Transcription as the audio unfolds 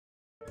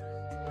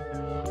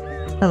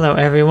Hello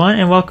everyone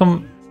and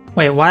welcome...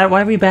 Wait, why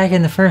are we back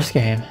in the first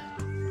game?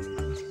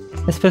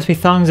 It's supposed to be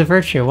Thongs of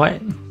Virtue.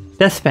 What?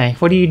 DeathSpank,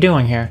 what are you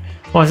doing here?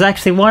 Well, there's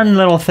actually one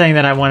little thing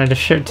that I wanted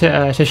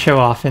to show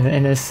off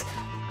in this...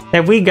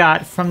 that we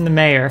got from the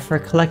mayor for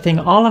collecting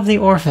all of the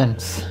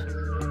orphans.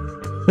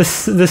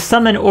 The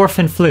summon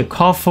orphan flute.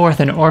 Call forth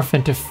an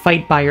orphan to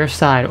fight by your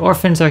side.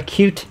 Orphans are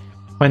cute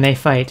when they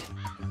fight.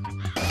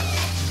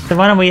 So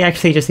why don't we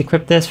actually just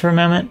equip this for a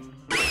moment?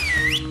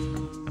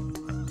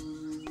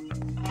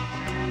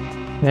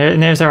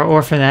 There's our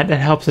orphan that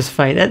helps us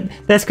fight.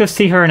 Let's go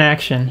see her in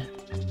action.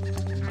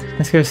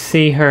 Let's go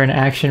see her in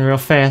action real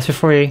fast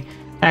before we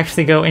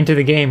actually go into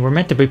the game we're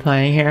meant to be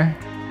playing here.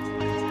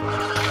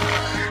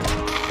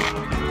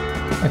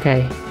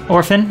 Okay,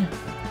 orphan.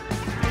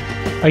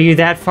 Are you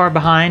that far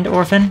behind,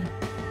 orphan?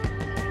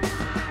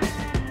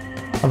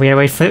 Oh, we gotta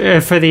wait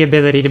for the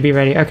ability to be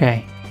ready.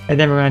 Okay, and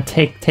then we're gonna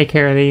take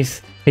care of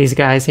these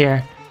guys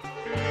here.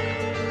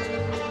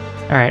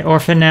 All right,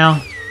 orphan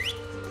now.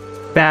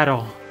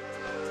 Battle.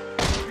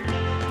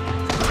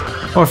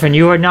 Orphan,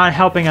 you are not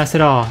helping us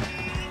at all.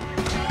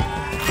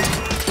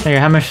 There,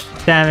 how much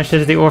damage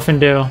does the orphan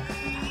do?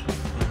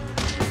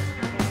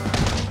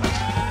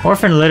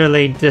 Orphan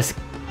literally just...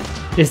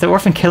 Is the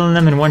orphan killing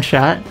them in one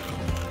shot?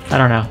 I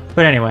don't know.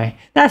 But anyway,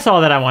 that's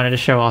all that I wanted to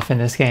show off in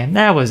this game.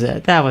 That was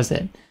it. That was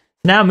it.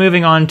 Now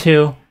moving on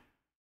to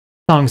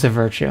Thongs of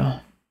Virtue.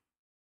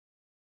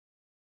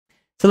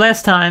 So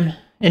last time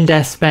in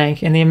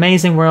DeathSpank, in the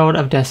amazing world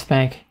of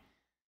DeathSpank,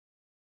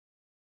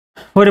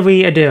 what did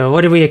we do?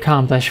 What did we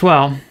accomplish?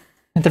 Well,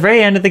 at the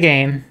very end of the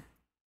game,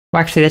 well,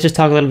 actually, let's just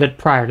talk a little bit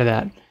prior to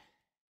that.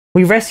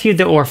 We rescued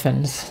the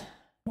orphans.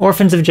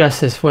 Orphans of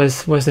Justice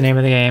was the name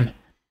of the game.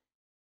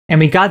 And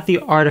we got the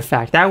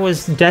artifact. That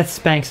was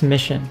DeathSpank's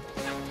mission.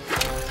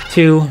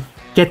 To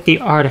get the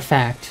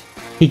artifact.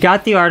 He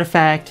got the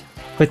artifact,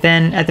 but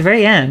then at the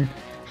very end,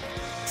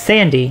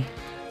 Sandy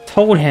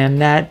told him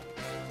that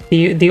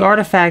the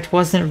artifact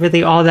wasn't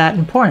really all that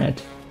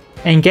important.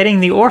 And getting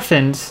the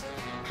orphans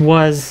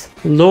was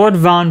Lord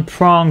Von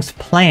Prong's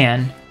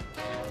plan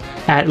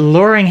at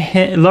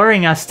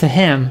luring us to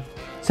him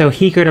so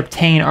he could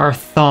obtain our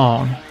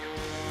thong.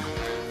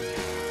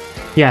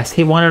 Yes,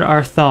 he wanted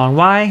our thong.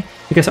 Why?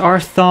 Because our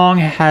thong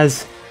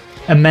has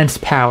immense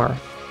power.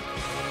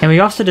 And we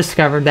also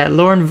discovered that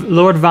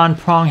Lord Von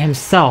Prong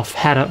himself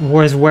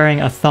was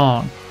wearing a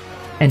thong.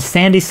 And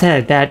Sandy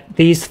said that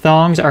these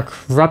thongs are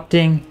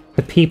corrupting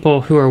the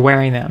people who are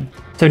wearing them.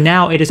 So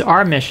now it is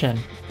our mission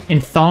in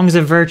Thongs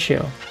of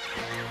Virtue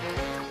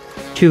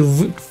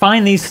to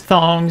find these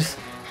thongs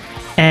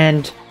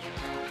and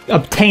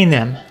obtain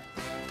them.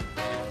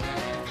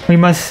 We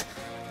must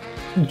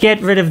get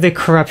rid of the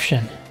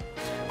corruption.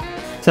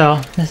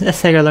 So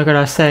let's take a look at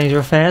our settings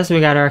real fast.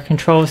 We got our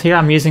controls here.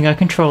 I'm using a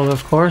controller,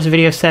 of course.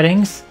 Video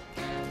settings.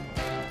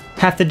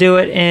 Have to do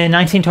it in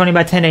 1920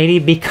 by 1080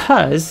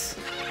 because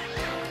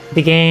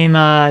the game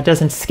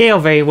doesn't scale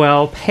very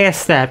well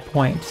past that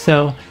point.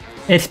 So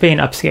it's being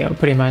upscaled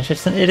pretty much.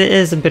 It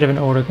is a bit of an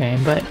older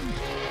game, but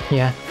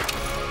yeah.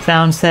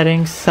 Sound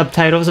settings,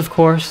 subtitles, of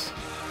course.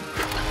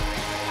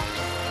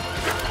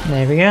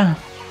 There we go.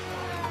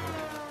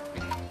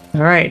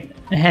 Alright,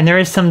 and there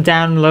is some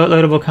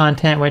downloadable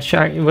content which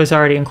was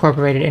already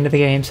incorporated into the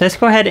game. So let's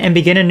go ahead and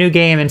begin a new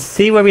game and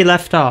see where we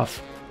left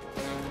off.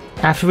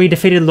 After we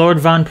defeated Lord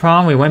Von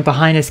Prong, we went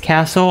behind his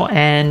castle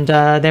and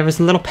there was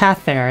a little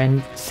path there,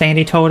 and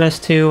Sandy told us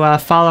to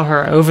follow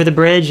her over the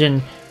bridge,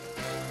 and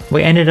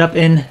we ended up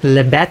in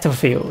the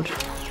battlefield.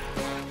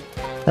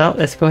 So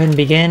let's go ahead and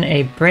begin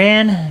a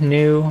brand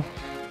new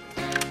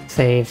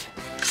save.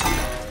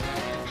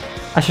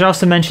 I should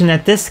also mention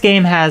that this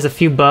game has a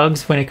few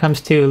bugs when it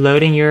comes to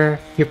loading your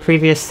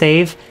previous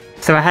save.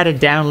 So I had to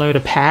download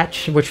a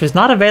patch which was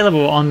not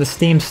available on the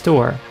Steam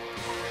store.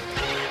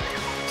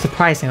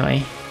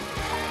 Surprisingly.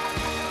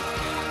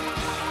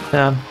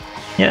 So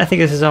yeah, I think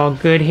this is all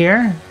good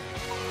here.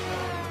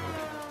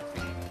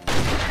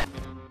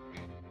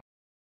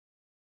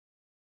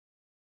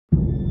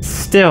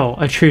 Still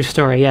a true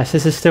story. Yes,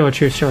 this is still a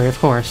true story, of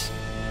course.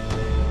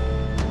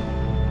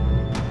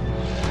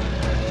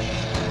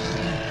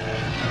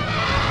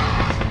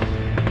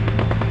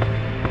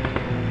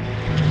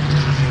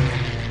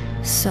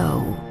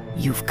 So,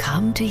 you've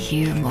come to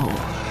hear more.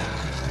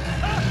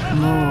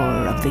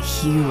 More of the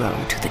hero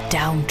to the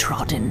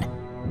downtrodden.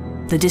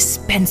 The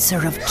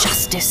dispenser of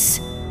justice.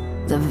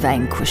 The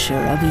vanquisher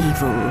of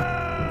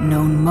evil.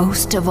 Known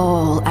most of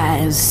all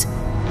as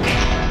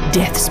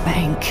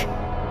DeathSpank.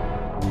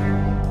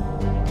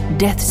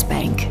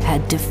 DeathSpank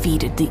had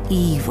defeated the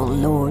evil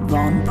Lord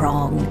Von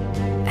Prong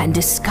and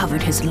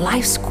discovered his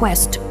life's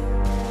quest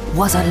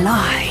was a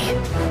lie.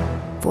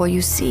 For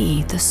you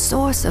see, the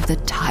source of the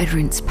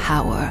tyrant's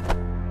power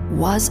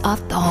was a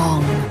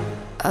thong.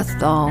 A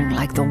thong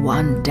like the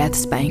one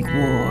DeathSpank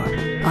wore.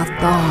 A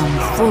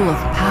thong full of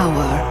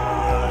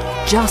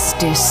power,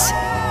 justice,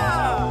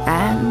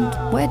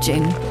 and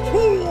wedging.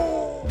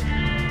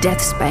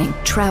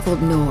 DeathSpank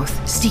traveled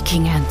north,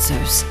 seeking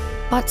answers.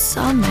 But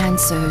some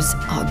answers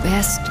are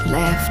best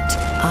left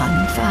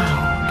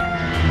unfound.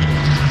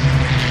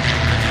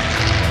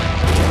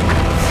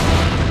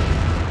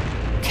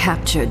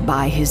 Captured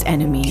by his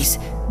enemies,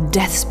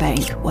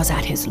 DeathSpank was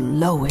at his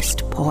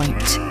lowest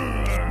point.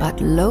 But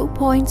low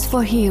points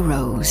for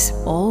heroes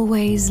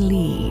always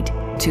lead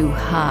to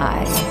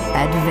high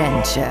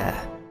adventure.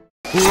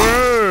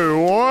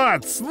 Whoa,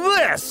 what's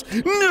this?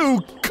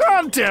 New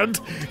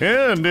content?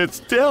 And it's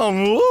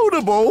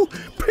downloadable?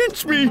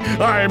 Pinch me,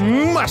 I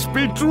must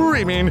be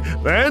dreaming.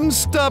 Then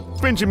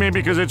stop pinching me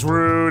because it's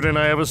rude and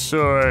I have a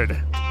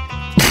sword.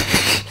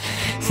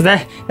 So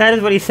that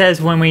is what he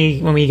says when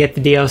we get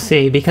the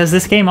DLC, because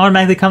this game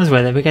automatically comes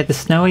with it. We get the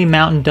Snowy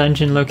Mountain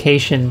Dungeon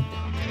location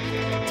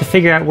to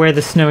figure out where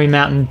the Snowy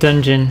Mountain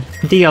Dungeon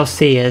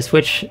DLC is,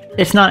 which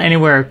it's not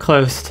anywhere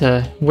close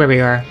to where we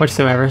are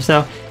whatsoever.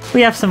 So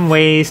we have some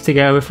ways to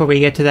go before we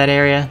get to that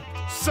area.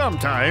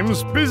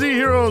 Sometimes busy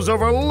heroes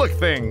overlook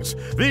things.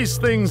 These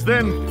things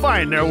then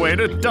find their way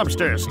to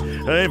dumpsters.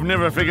 I've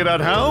never figured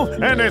out how,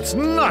 and it's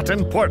not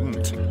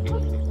important.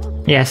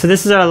 Yeah, so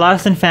this is our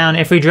lost and found.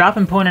 If we drop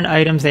important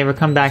items, they will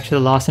come back to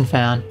the lost and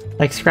found.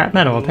 Like scrap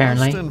metal,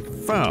 apparently. Lost and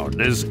found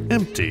is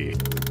empty.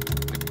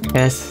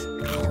 Yes.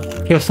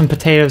 Peel some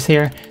potatoes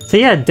here. So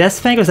yeah,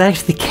 DeathSpank was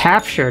actually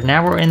captured.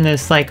 Now we're in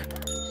this, like,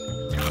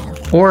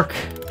 Orque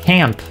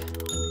camp.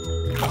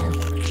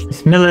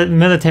 This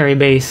military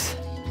base.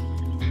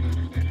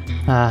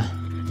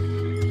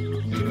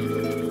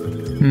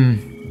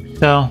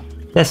 So,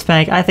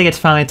 DeathSpank, I think it's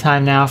finally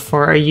time now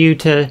for you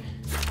to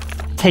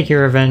take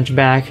your revenge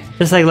back.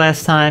 Just like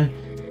last time,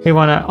 we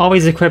want to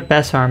always equip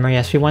best armor.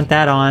 Yes, we want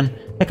that on.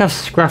 Look how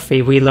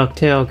scruffy we look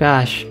too, oh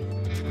gosh.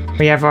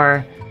 We have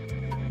our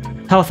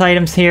health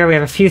items here, we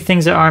have a few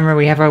things of armor,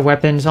 we have our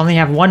weapons. Only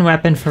have one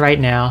weapon for right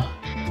now.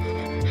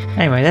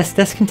 Anyway,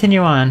 let's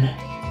continue on.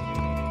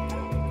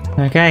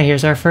 Okay,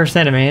 here's our first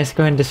enemy. Let's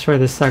go ahead and destroy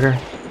this sucker.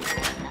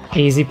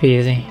 Easy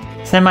peasy.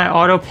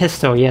 Semi-auto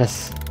pistol,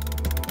 yes.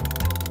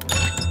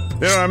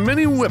 There are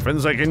many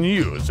weapons I can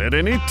use at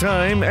any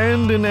time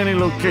and in any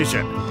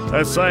location.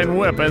 Assign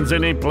weapons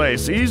any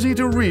place, easy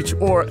to reach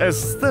or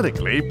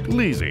aesthetically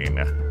pleasing.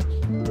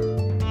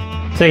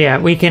 So yeah,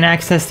 we can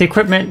access the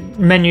equipment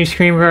menu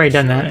screen. We've already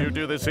done that. You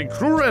do this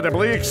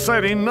incredibly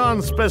exciting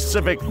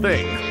non-specific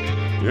thing.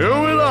 Do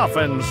it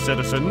often,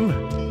 citizen.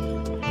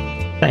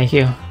 Thank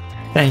you.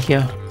 Thank you.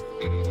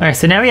 Alright,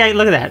 so now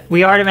look at that.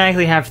 We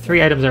automatically have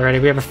 3 items already.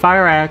 We have a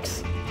fire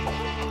axe,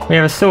 we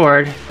have a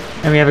sword,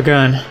 and we have a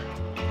gun.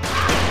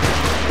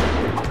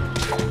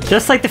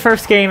 Just like the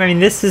first game, I mean,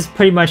 this is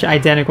pretty much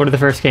identical to the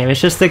first game.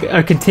 It's just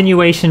a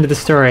continuation to the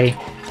story.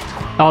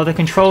 All the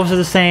controls are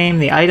the same,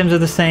 the items are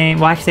the same.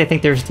 Well, actually, I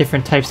think there's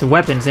different types of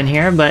weapons in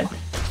here, but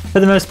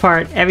for the most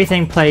part,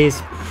 everything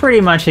plays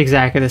pretty much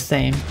exactly the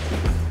same.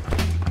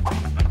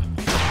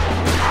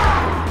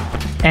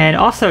 And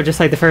also, just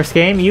like the first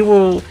game, you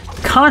will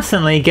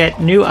constantly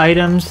get new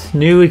items,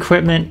 new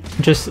equipment,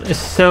 just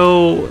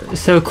so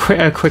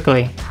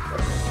quickly.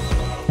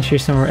 Let's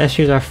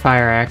use our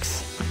fire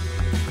axe.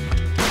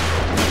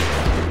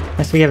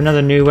 Yes, we have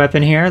another new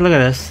weapon here. Look at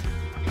this.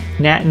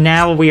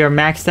 Now we are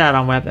maxed out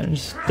on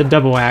weapons. The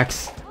double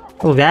axe.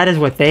 Oh, that is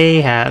what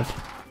they have.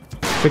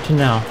 Good to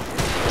know.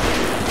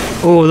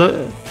 Oh,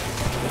 look.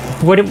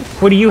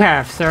 What do you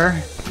have, sir?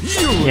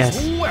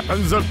 Use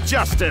weapons of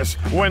justice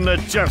when the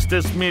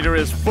justice meter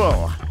is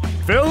full.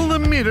 Fill the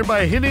meter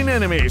by hitting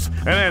enemies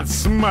and then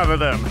smother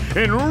them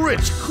in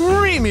rich,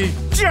 creamy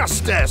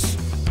justice.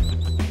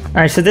 All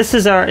right, so this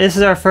is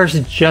our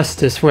first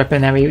justice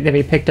weapon that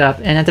we picked up,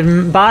 and at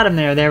the bottom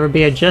there would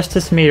be a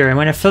justice meter, and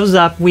when it fills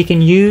up, we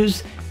can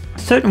use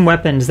certain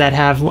weapons that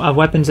have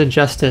weapons of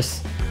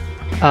justice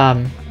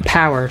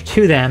power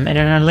to them, and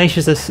it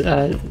unleashes a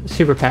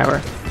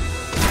superpower.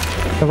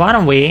 So why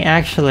don't we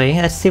actually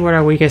let's see what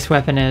our weakest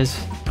weapon is.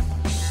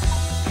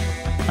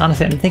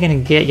 Honestly, I'm thinking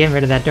of getting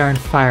rid of that darn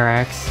fire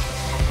axe.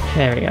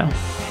 There we go.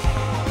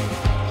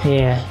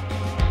 Yeah.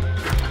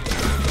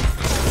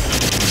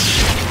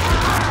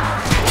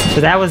 So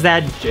that was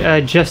that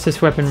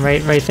justice weapon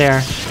right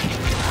there.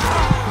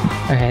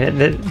 Okay,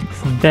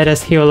 let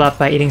us heal up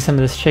by eating some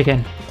of this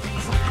chicken.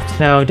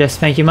 No,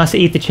 DeathSpank, you must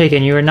eat the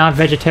chicken. You are not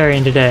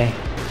vegetarian today.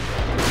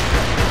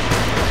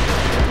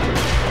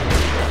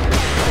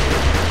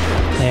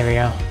 There we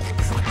go.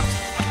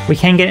 We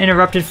can get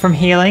interrupted from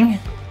healing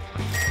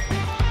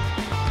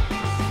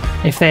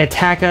if they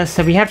attack us,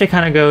 so we have to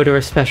kind of go to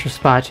a special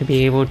spot to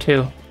be able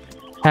to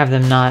have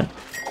them not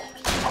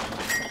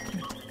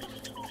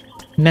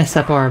mess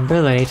up our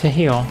ability to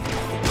heal.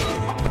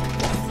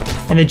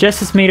 And the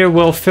justice meter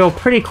will fill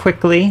pretty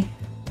quickly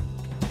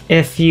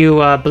if you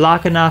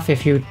block enough,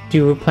 if you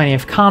do plenty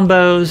of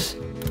combos.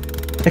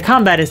 The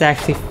combat is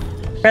actually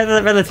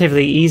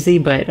relatively easy,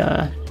 but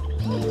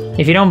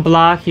if you don't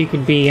block, you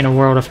could be in a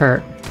world of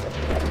hurt.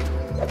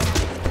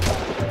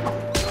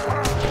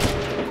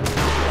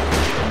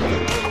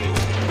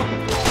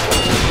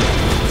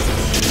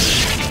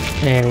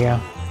 There we go.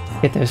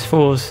 Get those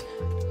fools.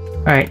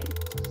 Alright.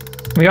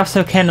 We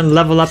also can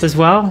level up as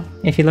well.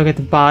 If you look at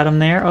the bottom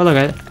there. Oh, look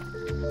at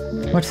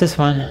it. What's this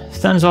one?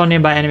 Stuns all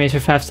nearby enemies for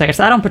 5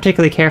 seconds. I don't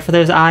particularly care for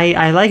those.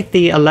 I like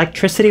the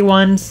electricity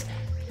ones,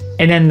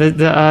 and then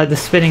the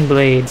spinning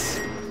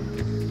blades.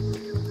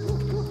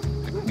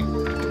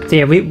 So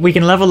yeah, we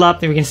can level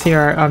up, and we can see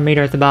our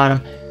meter at the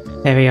bottom.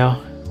 There we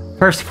go.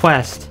 First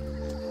quest.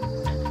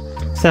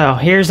 So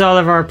here's all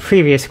of our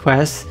previous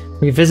quests.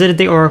 We visited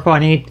the Oracle. I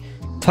need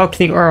to talk to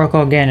the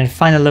Oracle again and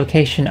find the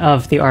location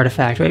of the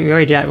artifact. Wait, we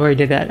already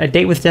did that. A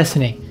date with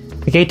Destiny.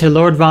 The gate to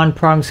Lord Von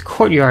Prong's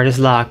courtyard is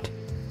locked.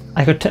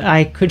 I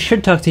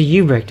should talk to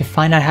Ubrick to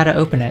find out how to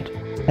open it,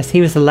 as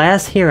he was the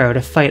last hero to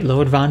fight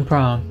Lord Von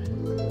Prong.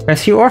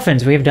 Rescue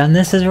orphans. We have done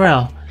this as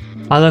well.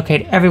 I'll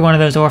locate every one of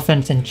those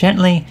orphans and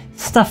gently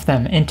stuff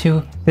them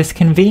into this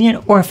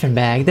convenient orphan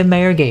bag the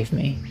mayor gave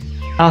me.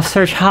 I'll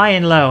search high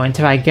and low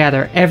until I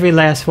gather every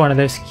last one of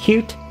those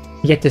cute,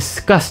 yet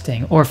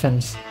disgusting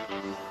orphans.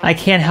 I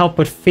can't help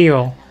but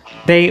feel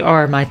they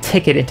are my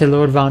ticket into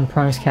Lord Von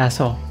Prong's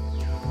castle.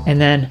 And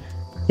then,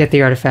 get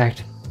the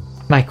artifact.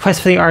 My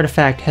quest for the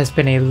artifact has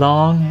been a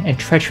long and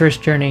treacherous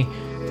journey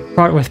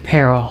fraught with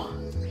peril.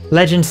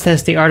 Legend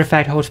says the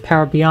artifact holds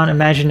power beyond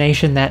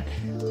imagination that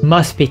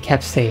must be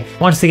kept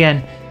safe. Once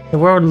again, the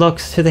world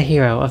looks to the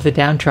hero of the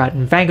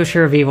downtrodden,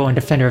 vanquisher of evil and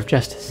defender of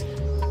justice.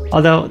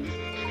 Although,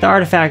 the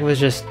artifact was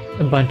just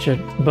a bunch of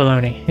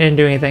baloney. It didn't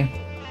do anything.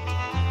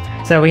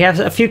 So we have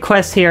a few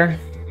quests here.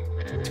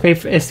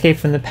 Escape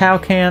from the POW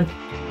camp.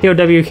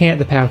 POW camp,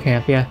 the POW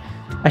camp, yeah.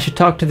 I should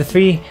talk to the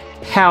 3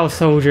 POW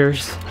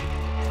soldiers.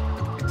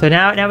 So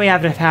now we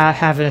have to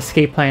have an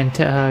escape plan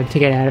to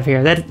get out of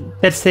here.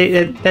 Let's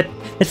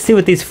see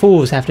what these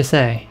fools have to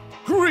say.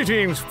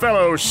 Greetings,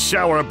 fellow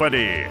shower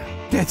buddy.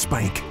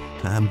 DeathSpank,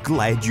 I'm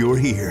glad you're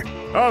here.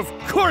 Of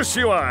course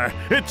you are.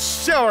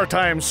 It's shower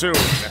time soon.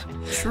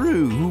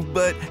 True,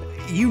 but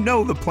you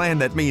know the plan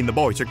that me and the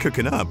boys are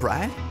cooking up,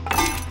 right?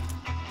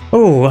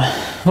 Ooh,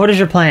 what is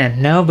your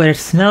plan? No, but it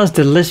smells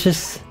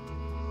delicious.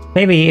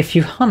 Maybe if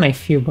you hum a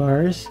few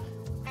bars.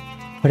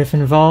 But if it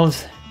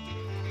involves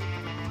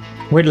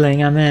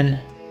whittling, I'm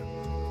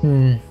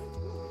in.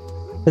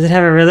 Does it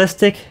have a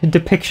realistic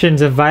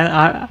depictions of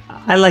violence?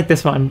 I like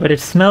this one, but it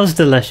smells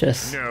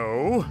delicious.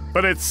 No,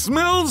 but it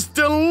smells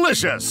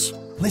delicious.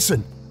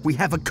 Listen, we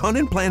have a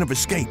cunning plan of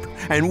escape,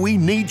 and we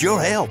need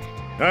your help.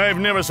 I've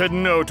never said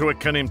no to a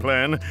cunning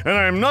plan, and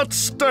I'm not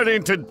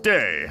starting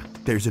today.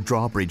 There's a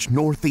drawbridge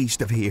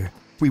northeast of here.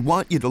 We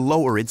want you to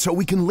lower it so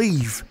we can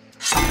leave.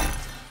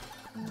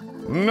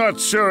 Not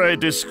sure I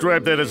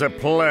describe that as a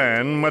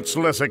plan, much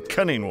less a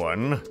cunning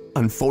one.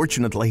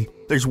 Unfortunately,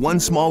 there's one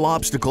small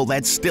obstacle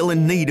that's still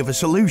in need of a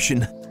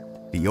solution.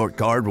 The York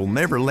Guard will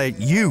never let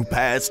you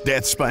pass,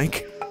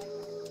 DeathSpank.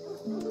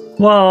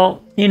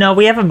 Well, you know,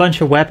 we have a bunch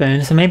of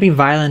weapons, so maybe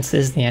violence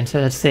is the answer.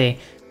 Let's see.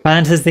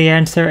 Violence is the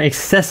answer.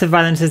 Excessive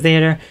violence is the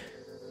answer.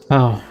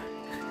 Oh.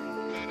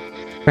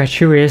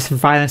 Gratuitous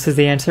violence is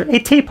the answer. A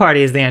tea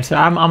party is the answer.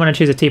 I'm gonna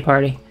choose a tea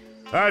party.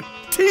 A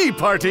tea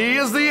party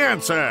is the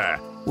answer!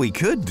 We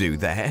could do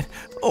that,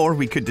 or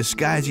we could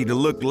disguise you to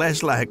look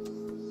less like,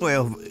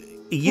 well,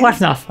 you. Well,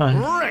 that's not fun.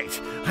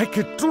 Right! I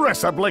could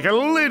dress up like a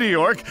lady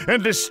orc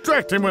and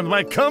distract him with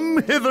my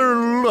come-hither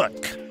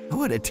look.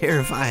 What a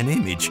terrifying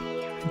image.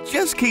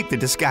 Just keep the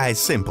disguise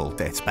simple,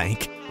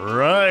 DeathSpank.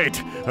 Right.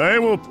 I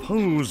will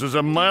pose as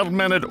a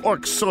mild-mannered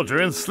orc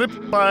soldier and slip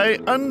by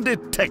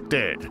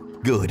undetected.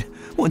 Good.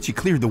 Once you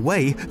clear the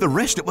way, the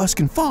rest of us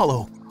can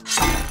follow.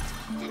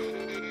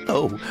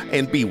 Oh,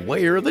 and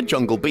beware of the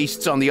jungle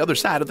beasts on the other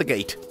side of the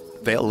gate.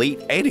 They'll eat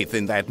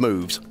anything that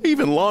moves,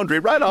 even laundry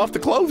right off the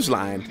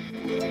clothesline.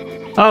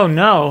 Oh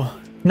no,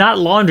 not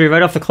laundry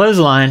right off the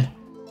clothesline.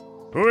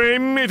 We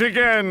meet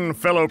again,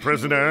 fellow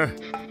prisoner.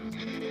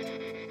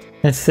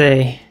 Let's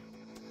see.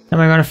 Am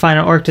I going to find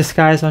an orc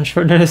disguise on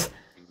short notice?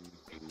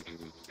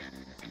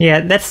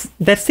 Yeah, let's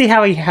see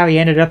how he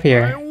ended up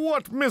here. By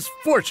what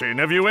misfortune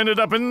have you ended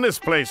up in this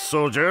place,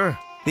 soldier?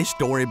 This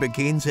story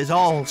begins as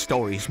all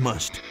stories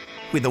must,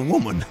 with a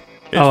woman.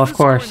 Oh, of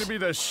course. Is this going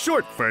to be the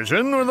short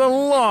version or the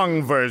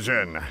long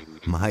version?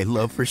 My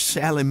love for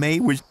Sally Mae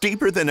was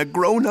deeper than a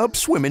grown-up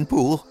swimming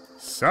pool.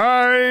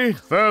 Sorry,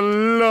 the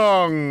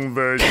long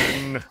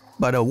version.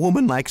 But a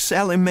woman like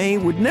Sally Mae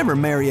would never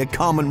marry a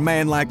common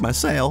man like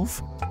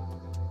myself.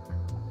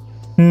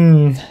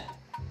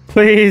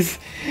 Please,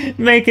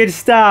 make it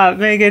stop,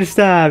 make it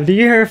stop. Do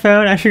you hear her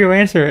phone? I should go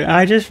answer it.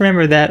 I just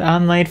remembered that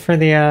I'm late for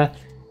the,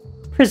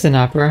 prison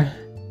opera.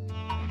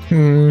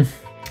 I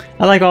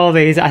like all of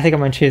these. I think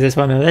I'm gonna choose this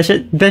one though.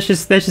 Let's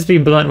just be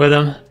blunt with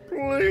them.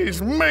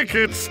 Please, make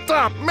it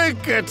stop,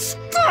 make it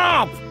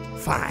stop!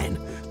 Fine.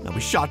 I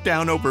was shot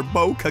down over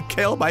Bo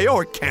Kakel by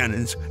orc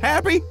cannons.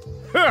 Happy?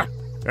 Ha!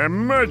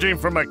 Emerging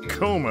from a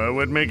coma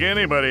would make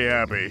anybody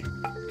happy.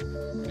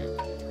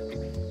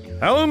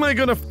 How am I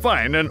gonna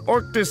find an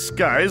orc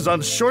disguise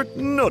on short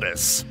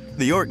notice?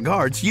 The orc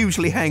guards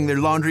usually hang their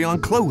laundry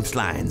on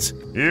clotheslines.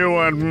 You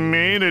want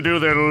me to do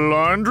their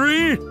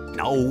laundry?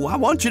 No, I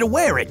want you to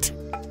wear it.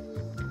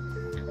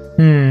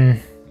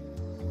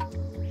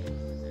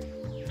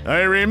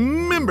 I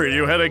remember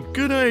you had a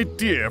good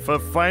idea for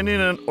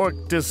finding an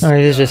orc disguise. Oh,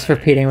 he's just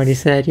repeating what he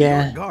said,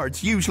 yeah.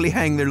 Guards usually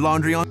hang their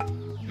laundry on.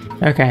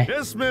 Okay.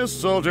 Dismiss,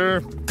 soldier.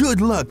 Good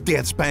luck,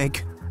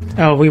 DeathSpank.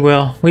 Oh, we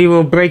will. We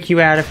will break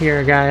you out of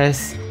here,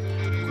 guys.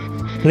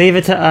 Leave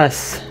it to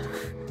us.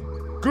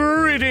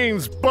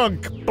 Greetings,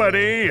 bunk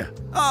buddy.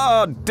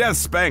 Ah,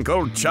 DeathSpank,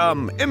 old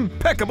chum.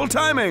 Impeccable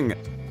timing.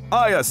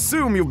 I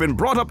assume you've been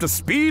brought up to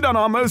speed on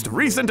our most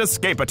recent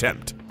escape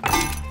attempt.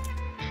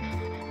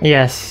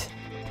 Yes.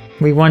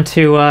 We want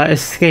to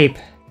escape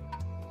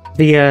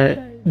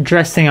via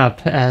dressing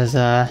up as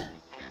an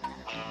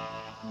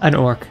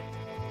orc.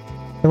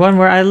 The one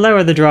where I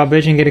lower the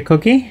drawbridge and get a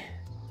cookie.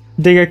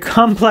 Dig a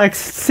complex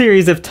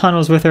series of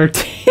tunnels with our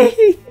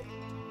teeth.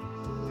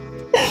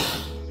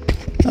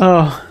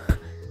 Oh,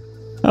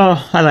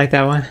 I like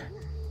that one.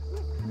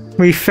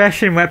 We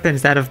fashion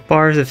weapons out of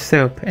bars of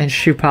soap and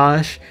shoe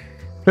polish.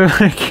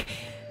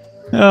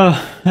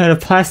 Out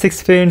of plastic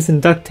spoons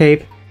and duct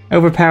tape.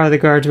 Overpower the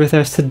guards with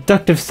our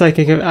seductive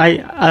psychic. I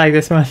like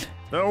this one.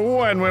 The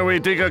one where we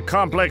dig a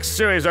complex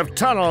series of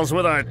tunnels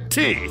with our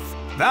teeth.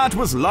 That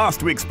was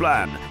last week's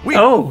plan. We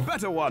have a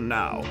better one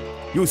now.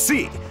 You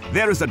see,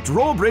 there is a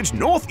drawbridge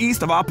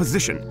northeast of our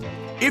position.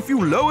 If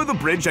you lower the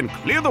bridge and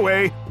clear the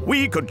way,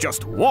 we could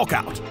just walk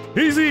out.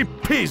 Easy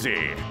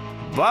peasy.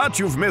 But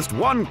you've missed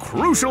one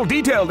crucial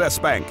detail,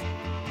 DeathSpank.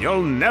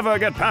 You'll never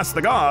get past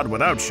the guard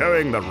without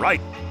showing the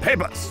right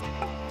papers.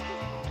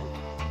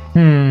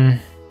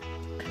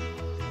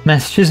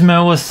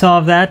 Machismo will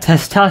solve that.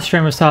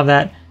 Testosterone will solve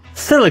that.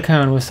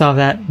 Silicone will solve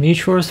that.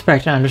 Mutual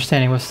respect and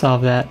understanding will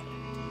solve that.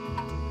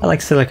 I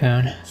like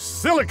silicone.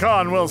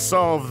 Silicon will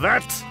solve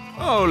that.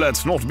 Oh,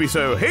 let's not be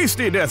so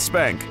hasty,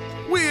 DeathSpank.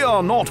 We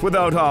are not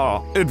without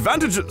our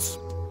advantages.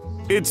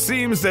 It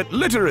seems that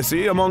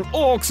literacy among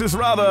orcs is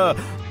rather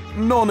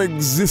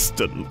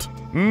non-existent.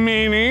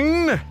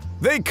 Meaning?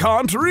 They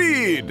can't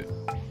read.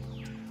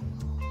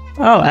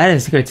 Oh, that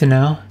is good to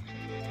know.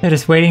 They're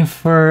just waiting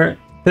for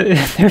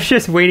they're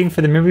just waiting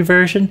for the movie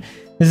version.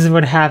 This is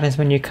what happens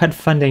when you cut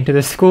funding to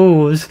the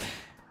schools.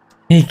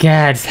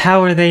 Egads,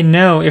 how will they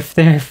know if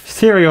their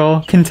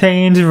cereal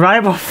contains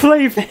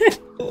riboflavin?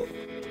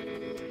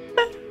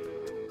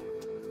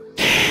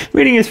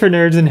 Reading is for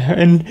nerds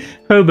and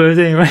hobos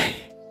anyway.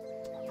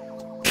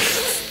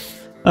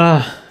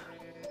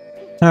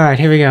 Alright,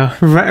 here we go.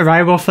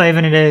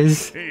 Riboflavin it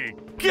is.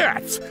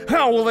 Gats!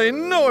 How will they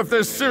know if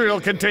their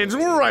cereal contains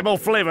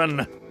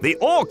riboflavin? The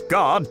Orc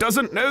Guard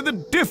doesn't know the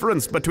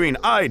difference between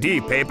ID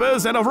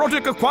papers and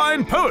erotic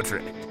equine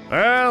poetry.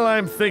 Well,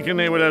 I'm thinking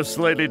they would have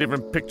slightly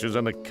different pictures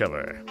on the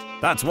cover.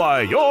 That's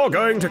why you're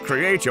going to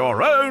create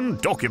your own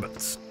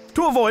documents,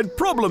 to avoid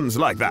problems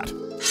like that.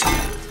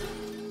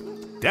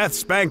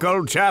 DeathSpank,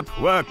 old chap,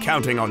 we're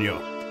counting on you.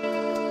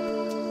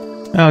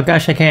 Oh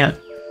gosh, I can't.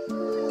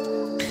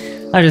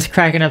 I'm just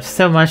cracking up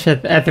so much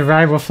at the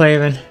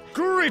riboflavin.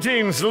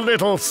 Greetings,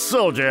 little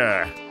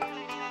soldier.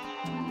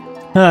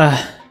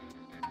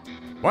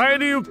 Why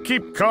do you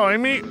keep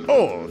calling me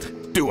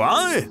old? Do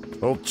I?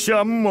 Old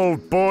chum,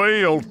 old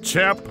boy, old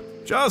chap.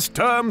 Just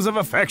terms of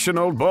affection,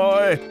 old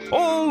boy.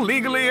 All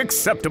legally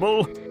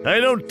acceptable. I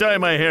don't dye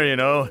my hair, you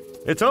know.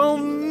 It's all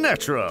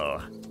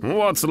natural.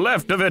 What's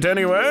left of it,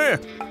 anyway?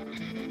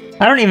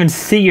 I don't even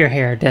see your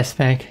hair,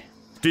 DeathSpank.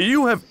 Do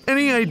you have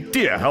any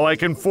idea how I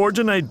can forge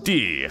an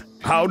ID?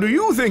 How do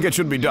you think it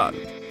should be done?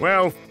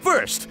 Well,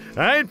 first,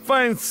 I'd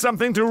find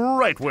something to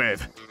write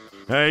with.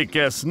 I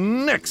guess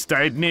next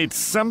I'd need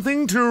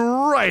something to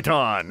write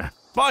on.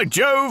 By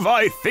Jove,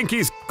 I think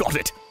he's got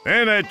it.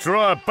 Then I'd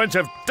draw a bunch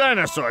of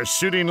dinosaurs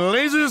shooting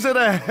lasers at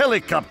a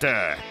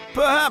helicopter.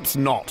 Perhaps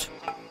not.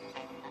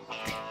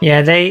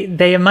 Yeah,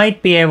 they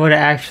might be able to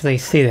actually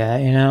see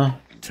that, you know?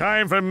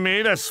 Time for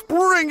me to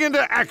spring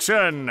into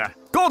action!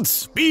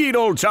 Godspeed,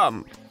 old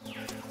chum!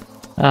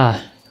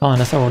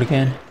 Calling us old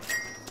again.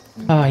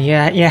 Oh,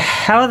 yeah,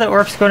 how are the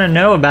orcs going to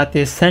know about the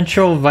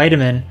essential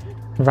vitamin,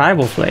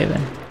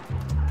 riboflavin?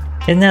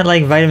 Isn't that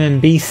like vitamin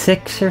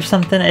B6 or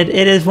something? It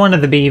is one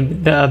of the B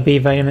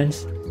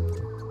vitamins.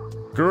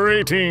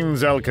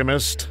 Greetings,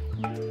 alchemist.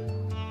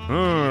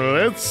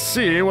 Let's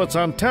see what's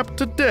on tap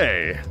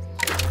today.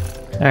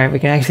 Alright, we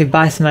can actually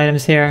buy some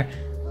items here.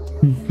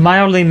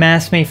 Mildly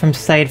mask me from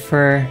sight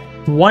for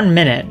 1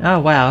 minute. Oh,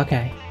 wow,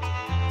 okay.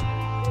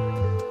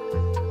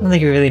 I don't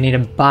think we really need to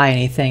buy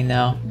anything,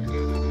 though.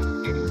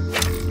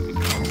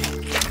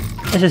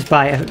 Let's just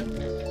buy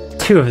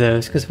 2 of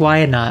those, because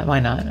why not? Why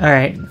not?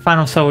 Alright,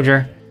 final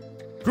soldier.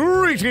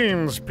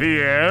 Greetings,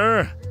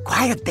 Pierre.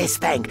 Quiet,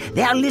 DeathSpank.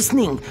 They are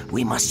listening.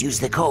 We must use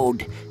the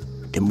code.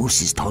 The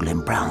moose is tall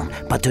and brown,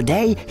 but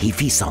today he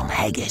feasts on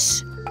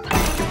haggis.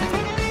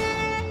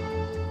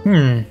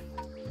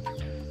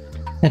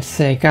 Let's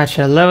see,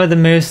 gotcha. Lower the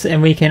moose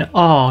and we can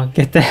all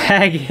get the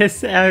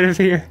haggis out of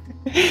here.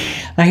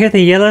 I hear the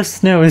yellow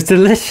snow is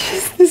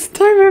delicious this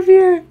time of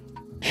year.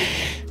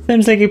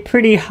 Sounds like a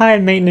pretty high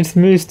maintenance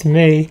moose to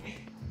me.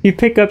 You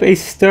pick up a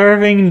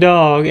starving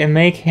dog and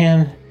make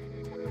him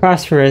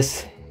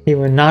prosperous, he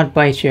will not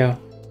bite you.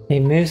 A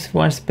moose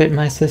once bit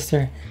my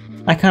sister.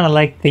 I kind of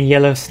like the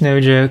yellow snow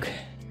joke.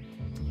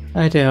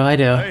 I do. I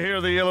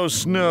hear the yellow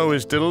snow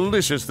is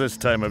delicious this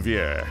time of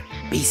year.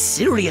 Be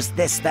serious,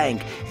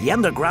 DeathSpank. The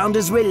underground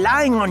is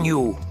relying on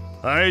you.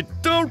 I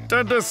don't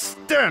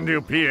understand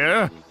you,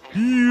 Pierre.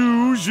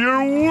 Use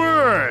your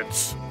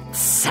words.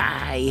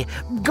 Sigh.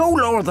 Go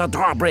lower the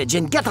drawbridge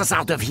and get us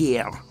out of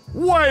here.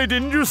 Why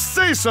didn't you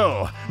say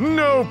so?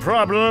 No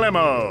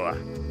problemo.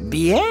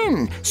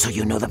 Bien. So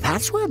you know the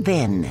password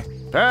then?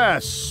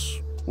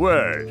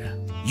 Password.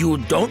 You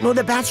don't know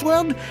the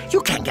password? You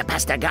can't get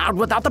past the guard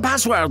without the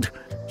password.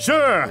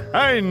 Sure,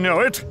 I know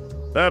it.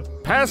 The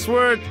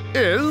password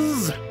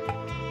is...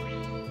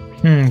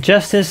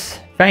 Justice,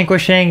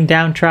 vanquishing,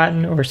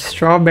 downtrodden, or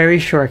strawberry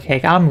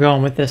shortcake. I'm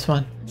going with this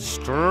one.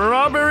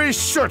 Strawberry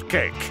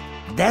shortcake.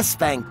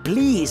 DeathSpank,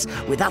 please.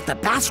 Without the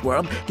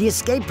password, the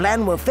escape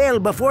plan will fail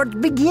before it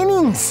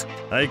begins.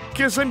 I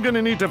guess I'm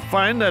gonna need to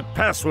find that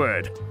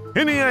password.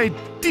 Any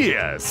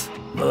ideas?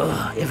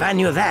 Ugh, if I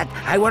knew that,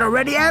 I would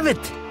already have it.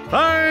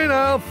 Fine,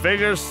 I'll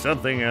figure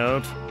something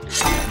out.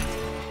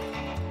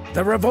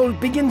 The revolt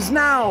begins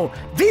now.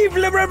 Vive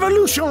la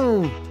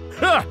revolution!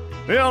 Ha!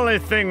 The only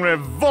thing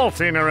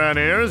revolting around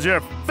here is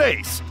your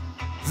face.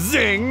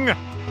 Zing!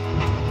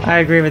 I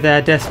agree with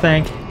that,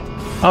 DeathSpank.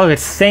 Oh,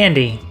 it's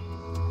Sandy.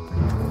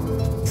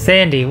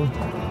 Sandy.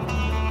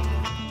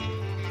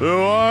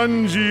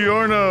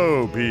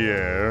 Buongiorno,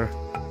 Pierre.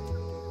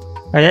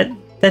 Alright,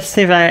 let's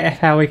see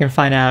how we can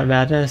find out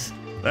about this.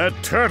 The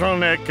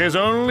turtleneck is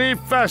only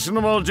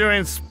fashionable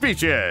during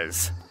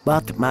speeches.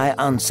 But my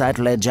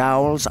unsightly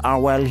jowls are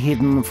well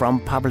hidden from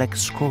public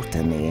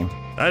scrutiny.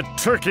 A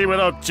turkey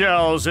without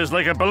jowls is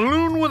like a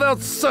balloon without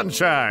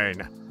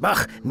sunshine.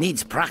 Ugh,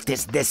 needs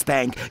practice,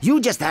 DeathSpank. You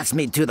just asked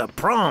me to the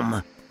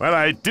prom. Well,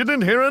 I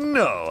didn't hear a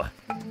no.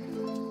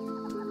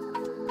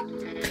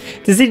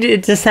 Does he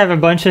just have a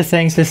bunch of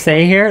things to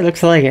say here? It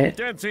looks like it.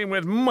 Dancing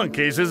with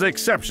monkeys is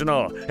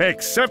exceptional,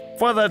 except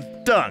for the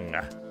dung.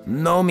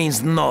 No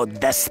means no,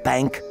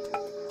 DeathSpank.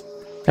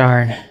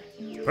 Darn.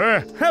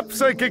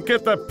 Perhaps I could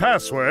get the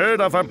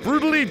password of a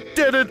brutally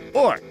deaded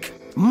orc.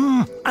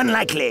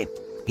 Unlikely.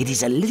 It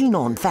is a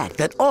little-known fact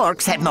that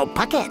orcs have no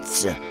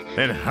pockets.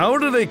 And how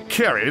do they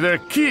carry their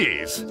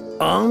keys?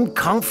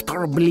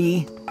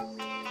 Uncomfortably.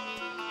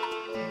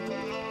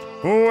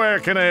 Where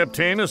can I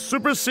obtain a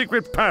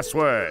super-secret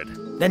password?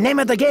 The name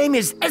of the game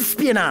is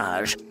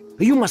espionage.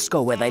 You must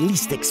go where they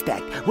least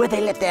expect, where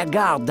they let their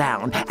guard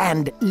down,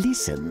 and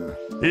listen.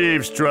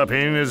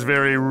 Eavesdropping is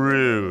very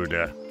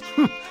rude.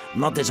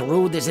 Not as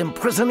rude as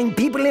imprisoning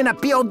people in a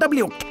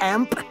POW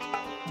camp.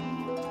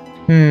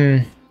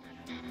 I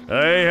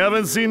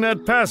haven't seen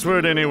that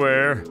password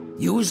anywhere.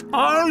 Use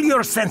all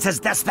your senses,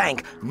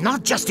 DeathSpank,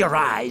 not just your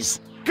eyes.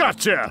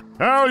 Gotcha!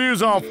 I'll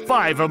use all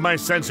 5 of my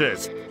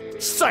senses.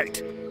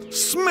 Sight,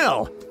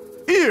 smell,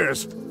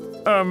 ears,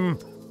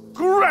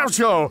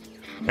 Groucho,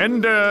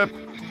 and,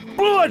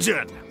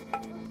 bludgeon.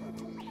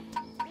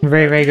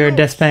 Very, very good,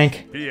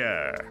 DeathSpank.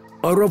 Pierre.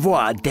 Au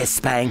revoir,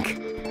 DeathSpank.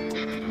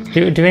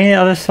 Do any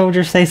other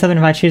soldiers say something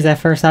if I choose that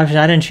first option?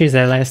 I didn't choose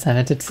that last time,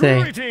 it did say.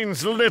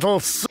 Greetings,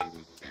 little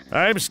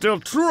I'm still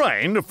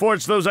trying to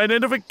forge those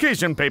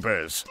identification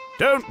papers.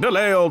 Don't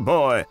delay, old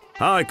boy.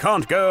 I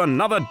can't go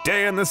another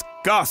day in this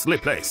ghastly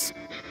place.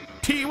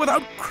 Tea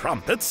without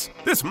crumpets?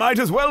 This might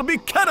as well be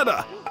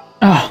Canada.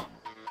 Oh,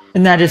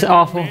 and that is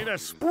awful. Need to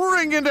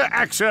spring into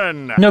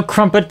action. No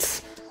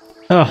crumpets.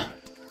 Oh.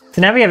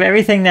 So now we have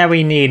everything that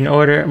we need in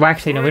order... Well,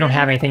 actually, no, we don't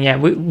have anything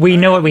yet. We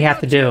know what we have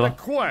to do.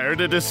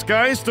 Acquired a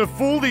disguise to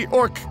fool the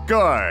orc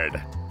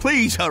guard.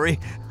 Please hurry.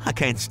 I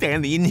can't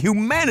stand the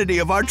inhumanity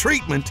of our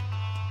treatment.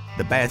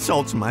 The bath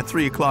salts in my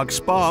 3 o'clock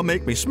spa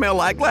make me smell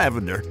like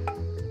lavender.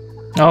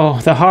 Oh,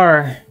 the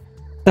horror.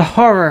 The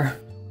horror.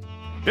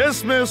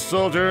 Dismiss,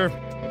 soldier.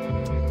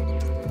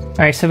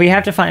 Alright, so we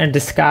have to find a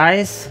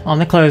disguise on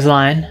the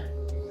clothesline.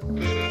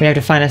 We have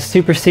to find a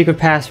super secret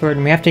password,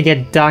 and we have to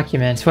get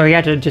documents. Well, we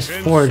have to just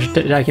forge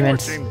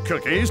documents. Fortune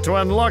cookies to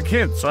unlock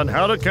hints on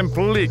how to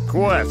complete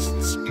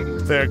quests.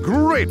 They're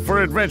great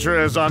for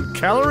adventurers on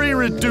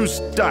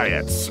calorie-reduced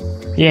diets.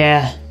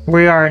 Yeah,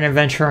 we are an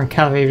adventurer on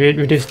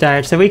calorie-reduced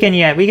diet, so we can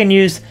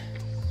use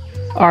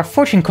our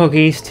fortune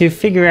cookies to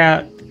figure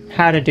out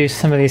how to do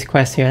some of these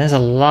quests here. There's a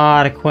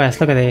lot of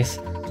quests. Look at these,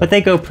 but they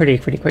go pretty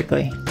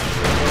quickly.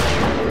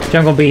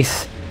 Jungle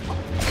beasts.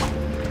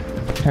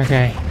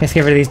 Okay, let's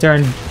get rid of these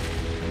darn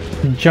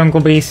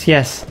jungle beasts.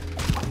 Yes.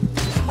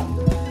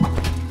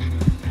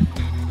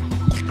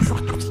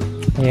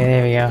 Yeah,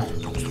 there we go.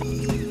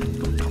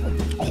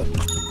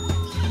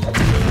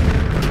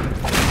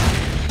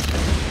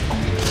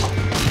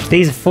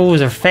 These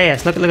fools are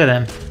fast. Look at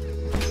them.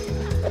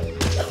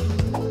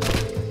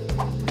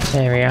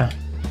 There we go.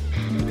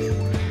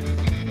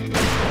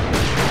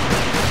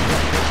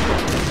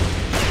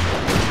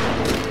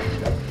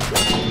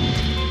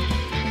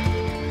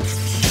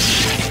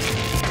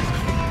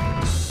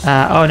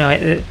 Oh no,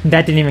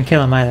 that didn't even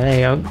kill him either. There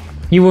you go.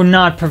 You will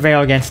not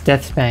prevail against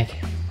DeathSpank.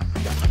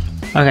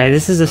 Okay,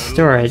 this is a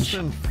storage.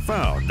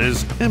 Found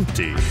is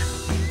empty.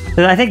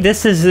 So I think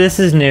this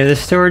is new. The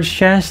storage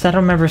chest. I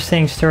don't remember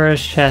seeing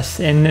storage chests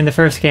in the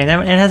first game.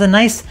 It has a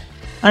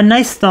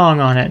nice thong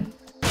on it.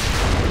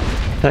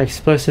 The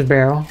explosive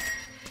barrel.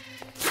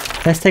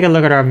 Let's take a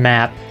look at our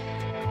map.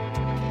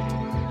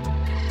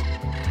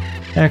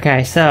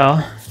 Okay, so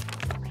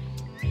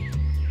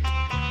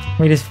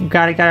we just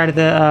got out of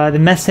the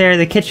mess area,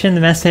 the kitchen,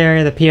 the mess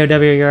area, the POW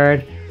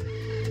yard,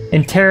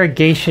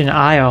 interrogation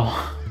aisle.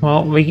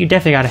 Well, we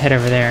definitely gotta head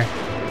over there.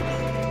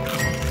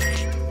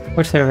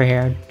 What's over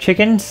here?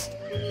 Chickens?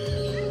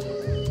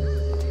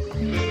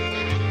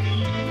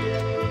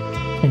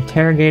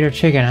 Interrogator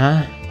chicken,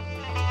 huh?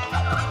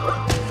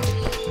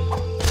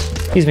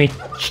 Excuse me,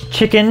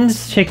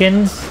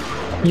 chickens,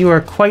 you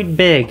are quite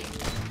big.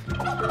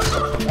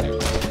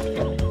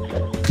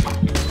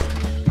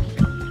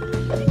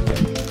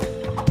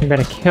 You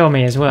better kill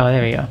me as well,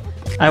 there we go.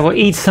 I will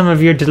eat some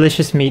of your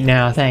delicious meat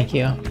now, thank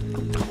you.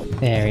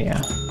 There we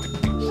go.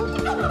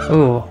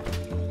 Ooh.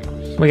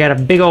 We got a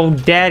big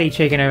old daddy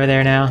chicken over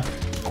there now.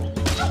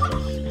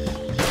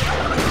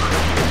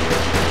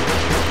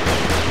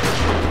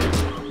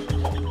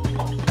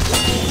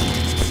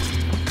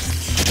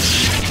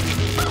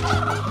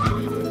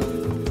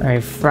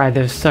 Alright, fry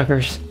those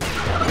suckers.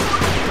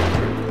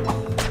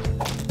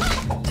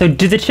 So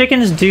do the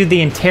chickens do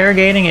the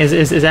interrogating?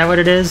 Is that what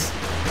it is?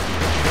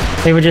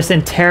 They would just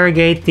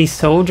interrogate these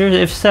soldiers?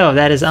 If so,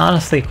 that is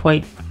honestly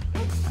quite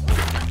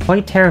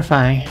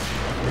terrifying.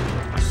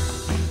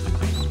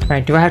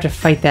 Alright, do I have to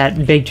fight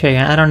that big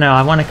chicken? I don't know.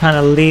 I want to kind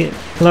of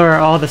lure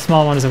all the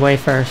small ones away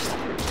first.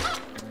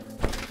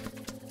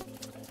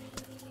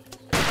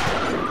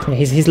 Yeah,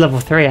 he's level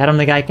 3. I don't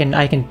think I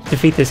can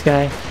defeat this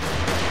guy.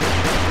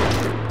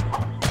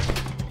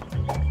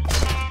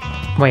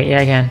 Wait, yeah,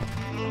 I can.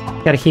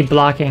 Gotta keep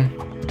blocking.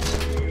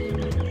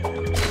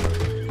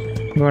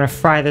 We want to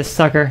fry this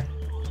sucker.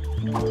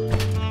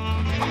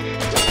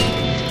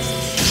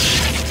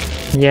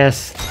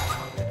 Yes.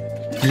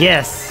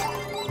 Yes!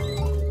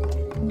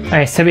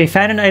 Alright, so we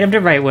found an item to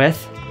write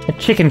with. A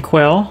chicken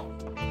quill.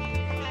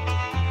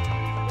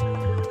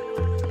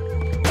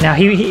 Now,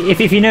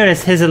 if you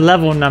notice, his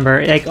level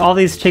number, like, all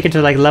these chickens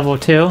are, like, level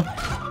 2.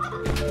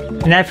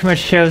 And that pretty much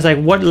shows, like,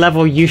 what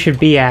level you should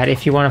be at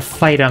if you want to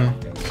fight him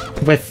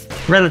with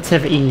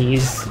relative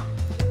ease.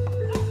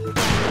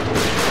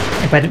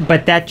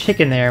 But that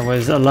chicken there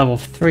was a level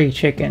 3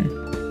 chicken.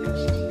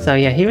 So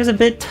yeah, he was a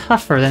bit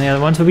tougher than the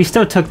other ones, but we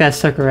still took that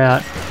sucker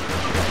out.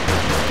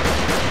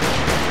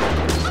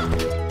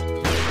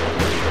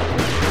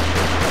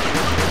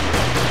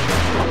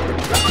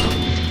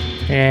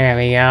 There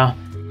we go.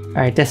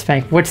 Alright,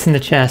 DeathSpank, what's in the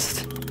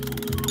chest?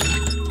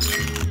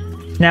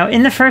 Now,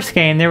 in the first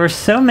game, there were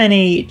so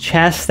many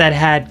chests that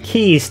had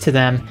keys to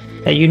them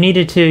that you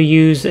needed to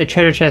use a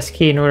treasure chest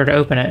key in order to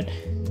open it.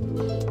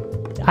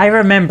 I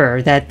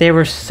remember that there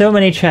were so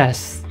many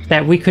chests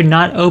that we could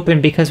not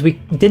open because we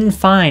didn't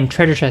find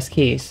treasure chest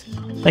keys.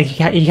 Like,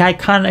 you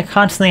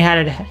constantly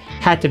had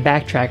to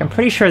backtrack. I'm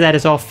pretty sure that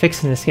is all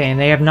fixed in this game.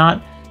 They have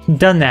not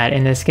done that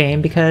in this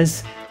game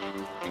because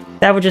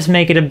that would just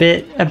make it a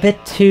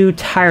bit too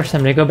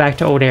tiresome to go back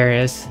to old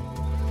areas.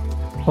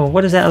 Well,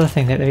 what is that other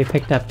thing that we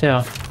picked up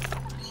too?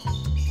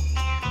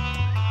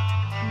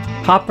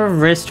 Copper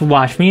wrist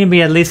watch. We need to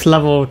be at least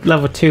level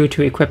 2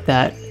 to equip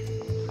that.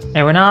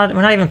 And we're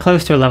not even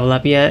close to a level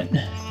up yet.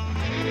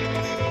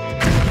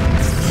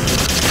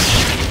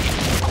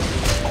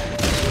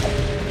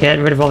 Get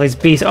rid of all these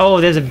beasts. Oh,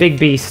 there's a big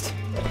beast.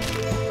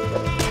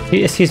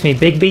 Excuse me,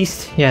 big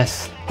beast?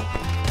 Yes.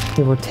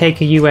 We will take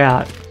you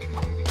out.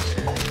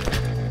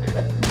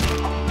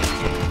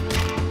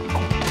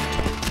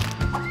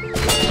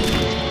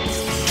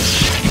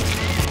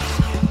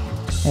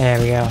 There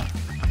we go.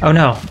 Oh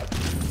no.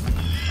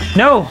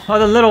 No! Oh,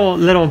 the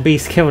little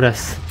beast killed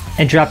us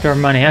and dropped our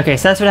money. Okay,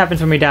 so that's what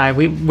happens when we die.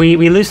 We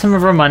lose some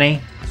of our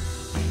money,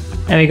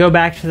 and we go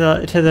back to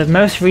the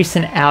most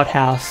recent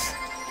outhouse.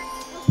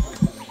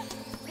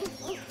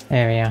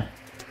 There we go.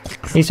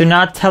 These are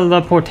not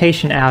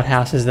teleportation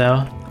outhouses,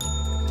 though.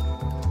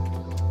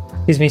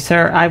 Excuse me,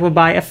 sir. I will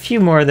buy a few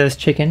more of those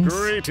chickens.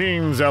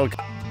 Greetings, Elk.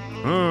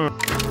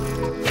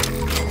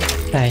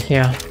 Thank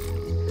you.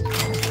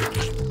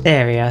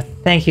 There we go.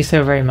 Thank you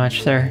so very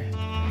much, sir.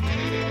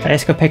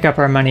 Let's go pick up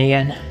our money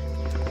again.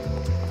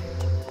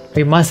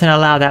 We mustn't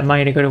allow that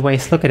money to go to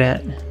waste. Look at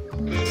it.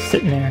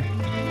 Sitting there.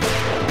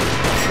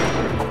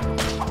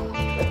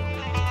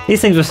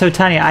 These things were so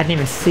tiny I didn't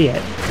even see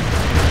it.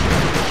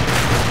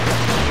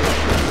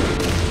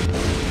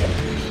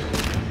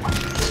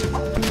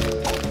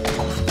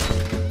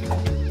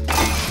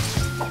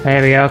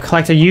 There we go.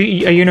 Collect a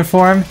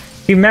uniform.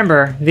 If you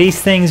remember,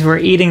 these things were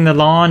eating the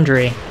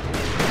laundry.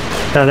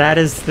 So that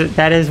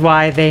is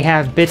why they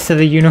have bits of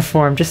the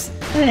uniform. Just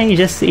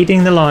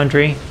eating the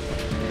laundry.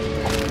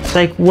 It's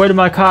like, where did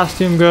my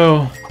costume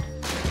go?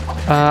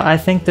 I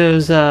think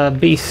those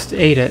beasts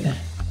ate it.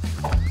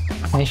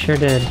 They sure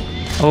did.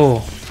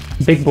 Oh,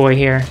 big boy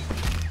here.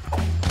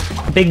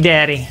 Big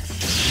Daddy.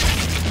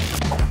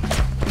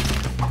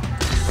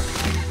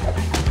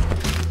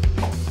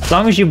 As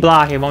long as you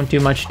block, it won't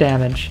do much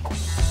damage.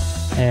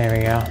 There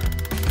we go.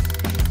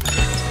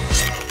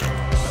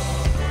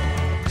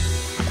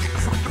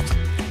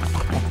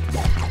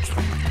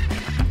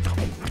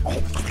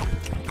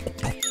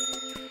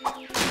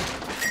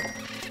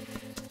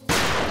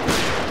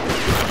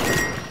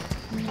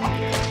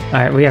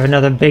 Alright, we have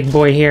another big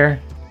boy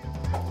here.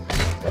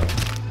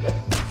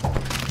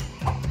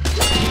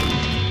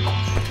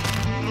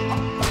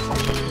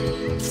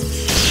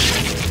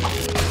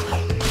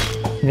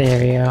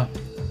 There we go.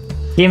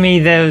 Give me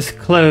those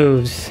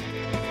clothes.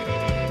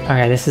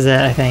 Okay, this is it,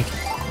 I think.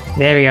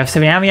 There we go. So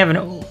now we have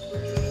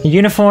a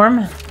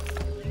uniform.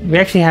 We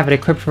actually have it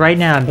equipped right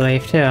now, I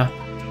believe, too. Yeah,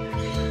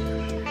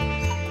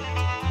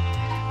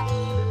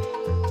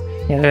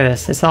 look at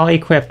this. It's all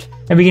equipped.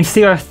 And we can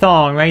see our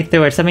thong right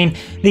through it. So, I mean,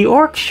 the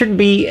orc should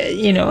be,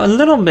 you know, a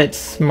little bit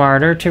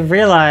smarter to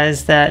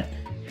realize that,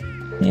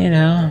 you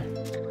know...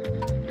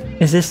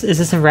 Is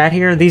this a rat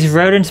here? These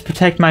rodents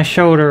protect my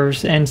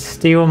shoulders and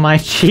steal my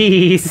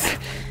cheese.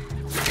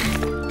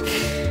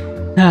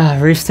 Ah,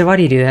 Rooster, why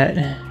do you do that?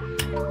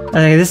 I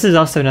think this is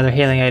also another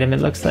healing item,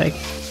 it looks like.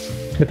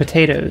 The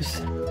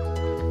potatoes.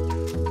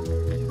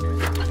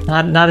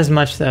 Not as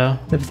much, though.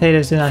 The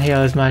potatoes do not heal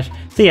as much.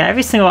 So yeah,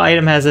 every single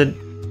item has a...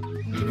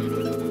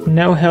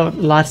 No health,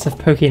 lots of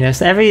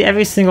pokiness.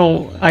 Every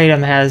single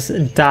item has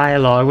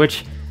dialogue,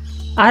 which...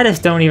 I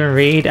just don't even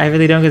read. I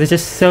really don't, because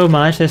there's just so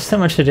much. There's so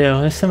much to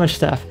do. There's so much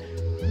stuff.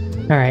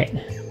 Alright.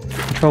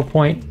 Control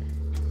point.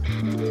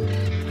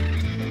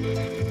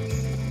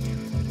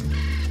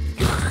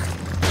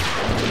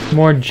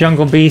 More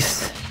jungle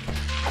beasts.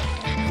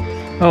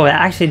 Oh,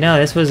 actually, no.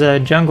 This was a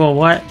jungle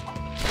what?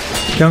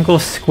 Jungle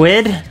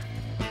squid?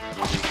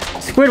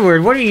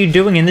 Squidward, what are you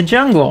doing in the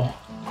jungle?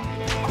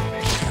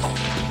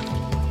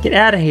 Get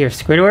out of here,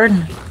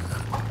 Squidward.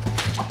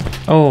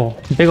 Oh,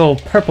 big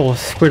old purple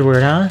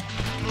Squidward, huh?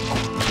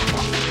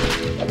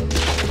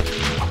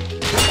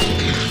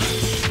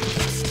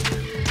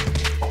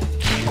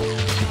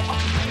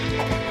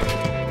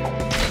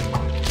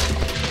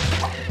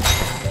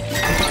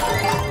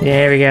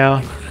 There we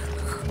go.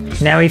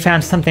 Now we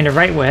found something to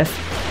write with.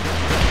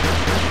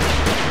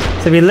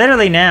 So we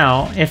literally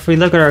now, if we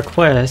look at our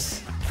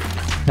quests...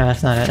 No,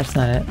 that's not it, that's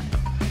not it.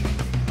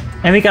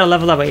 And we got a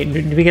level up. Wait,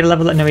 did we get a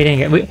level up? No, we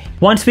didn't get...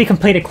 Once we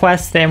complete a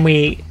quest, then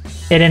it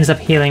ends up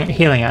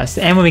healing us.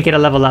 And when we get a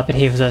level up, it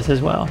heals us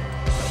as well.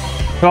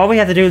 So all we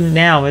have to do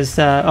now is...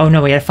 oh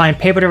no, we gotta find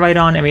paper to write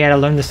on, and we gotta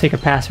learn the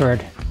secret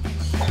password.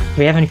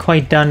 We haven't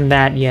quite done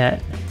that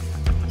yet.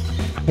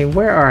 Okay,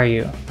 where are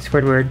you,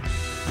 Squidward?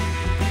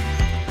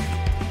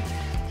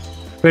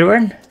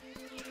 Squidward?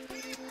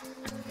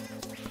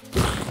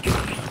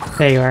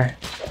 There you are.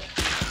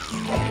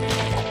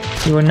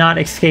 You will not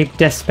escape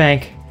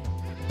DeathSpank.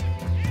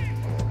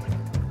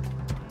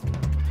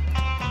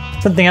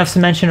 Something else to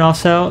mention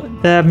also,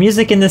 the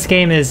music in this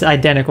game is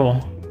identical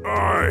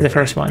to the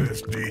first one.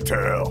 This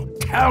detail.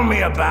 Tell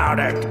me about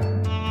it.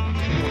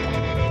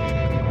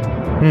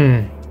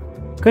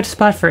 Good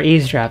spot for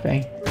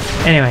eavesdropping.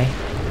 Anyway,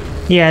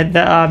 yeah,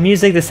 the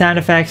music, the sound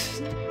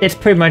effects, it's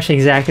pretty much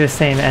exactly the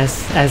same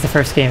as the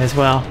first game as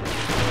well.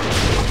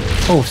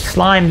 Oh,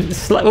 slime!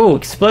 Oh,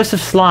 explosive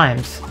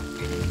slimes.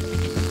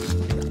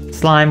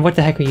 Slime, what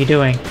the heck are you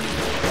doing?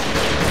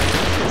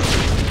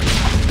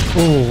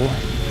 Ooh.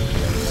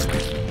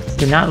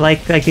 Do not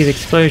like these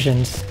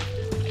explosions.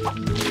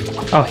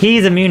 Oh,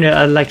 he's immune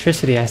to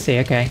electricity, I see,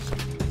 okay.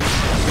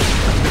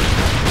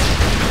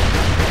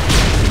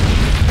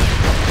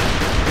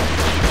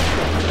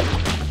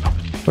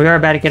 We are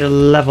about to get a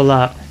level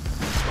up.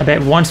 I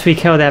bet once we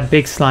kill that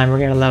big slime, we're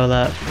gonna level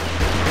up.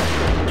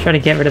 Try to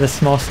get rid of the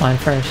small slime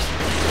first.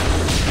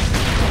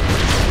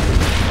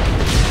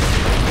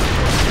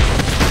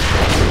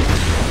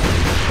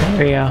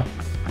 There we go.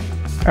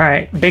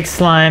 Alright, big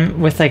slime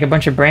with like a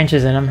bunch of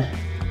branches in them.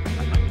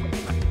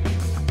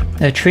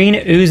 A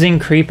tree oozing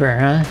creeper,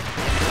 huh?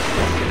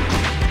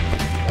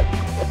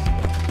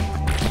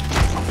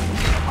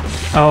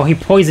 Oh, he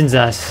poisons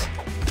us.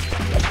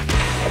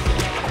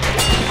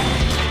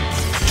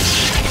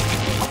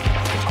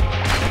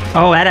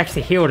 Oh, that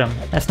actually healed him.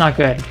 That's not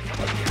good.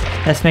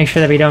 Let's make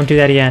sure that we don't do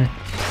that again.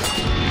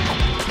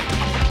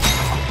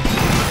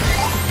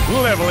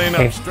 Leveling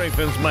up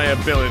strengthens my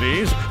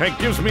abilities and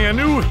gives me a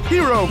new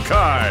hero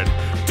card.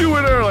 Do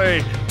it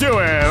early, do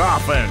it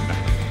often.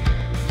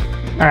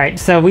 Alright,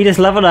 so we just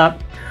leveled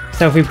up.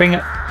 So if we bring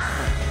up...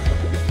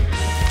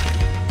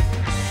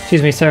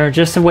 Excuse me, sir.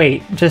 Just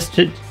wait. Just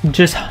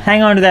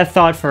hang on to that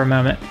thought for a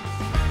moment.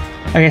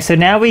 Okay, so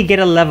now we get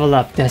a level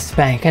up,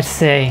 DeathSpank. Let's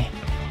see.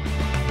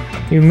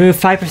 You move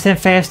 5%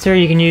 faster.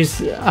 You can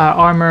use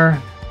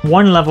armor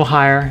 1 level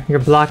higher. Your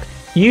block...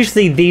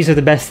 Usually these are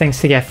the best things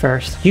to get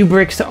first.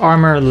 Ubrick's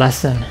armor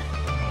lesson.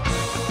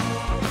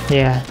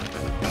 Yeah.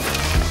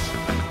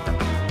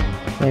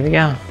 There we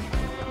go.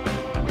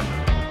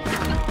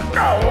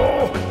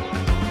 Oh.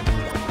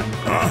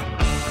 Huh?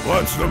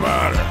 What's the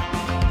matter?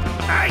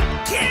 I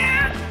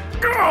can't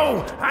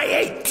go. I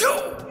ate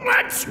too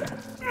much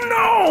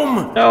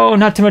gnome. No,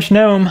 not too much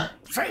gnome.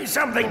 Say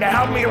something to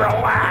help me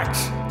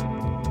relax.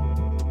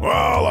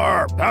 Well,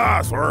 our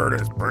password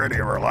is pretty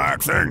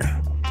relaxing.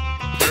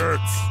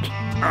 It's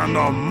 "and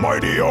the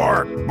mighty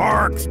orc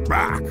barks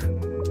back."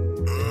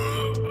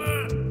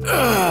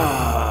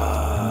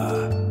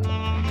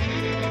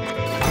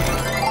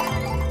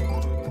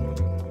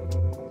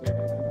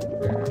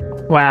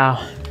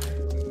 Wow.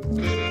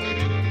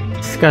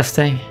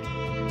 Disgusting.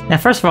 Now,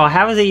 first of all,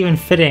 how is it even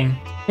fitting?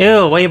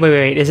 Ew,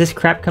 wait. Is this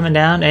crap coming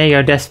down? There you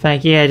go,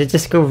 DeathSpank. Yeah,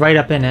 just go right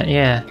up in it.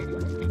 Yeah.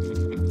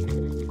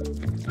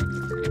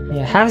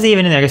 Yeah, how is it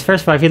even in there? Because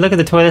first of all, if you look at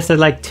the toilets, they're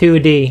like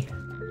 2D.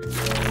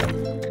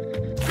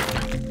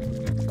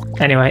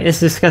 Anyway, it's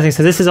disgusting.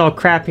 So this is all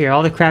crap here.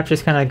 All the crap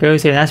just kind of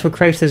goes here. And that's what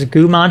creates those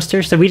goo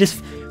monsters. So we just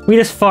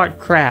fought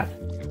crap.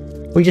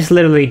 We just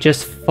literally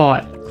just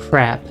fought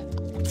crap.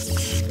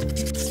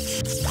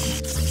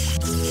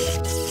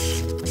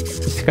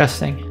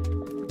 Disgusting.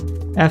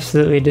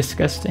 Absolutely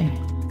disgusting.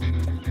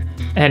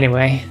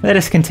 Anyway, let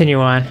us continue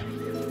on.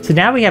 So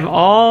now we have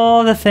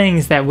all the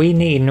things that we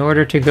need in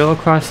order to go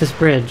across this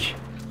bridge.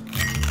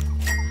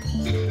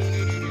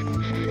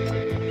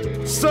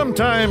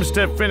 Sometimes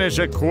to finish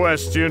a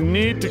quest, you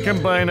need to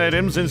combine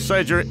items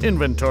inside your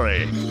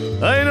inventory.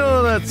 I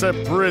know that's a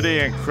pretty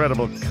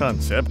incredible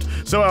concept,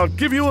 so I'll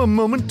give you a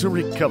moment to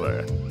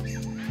recover.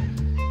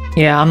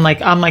 Yeah, I'm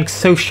like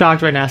so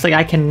shocked right now. It's like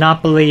I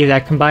cannot believe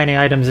that combining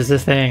items is a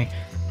thing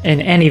in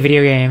any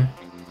video game.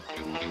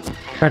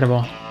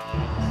 Incredible.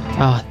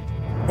 Oh.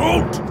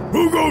 Halt!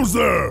 Who goes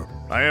there?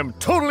 I am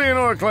totally an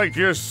orc like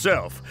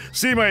yourself.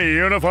 See my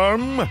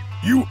uniform?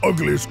 You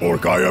ugliest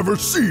orc I ever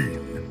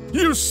seen.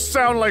 You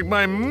sound like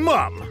my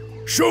mom.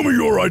 Show me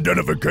your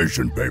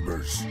identification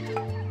papers.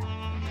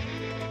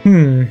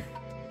 You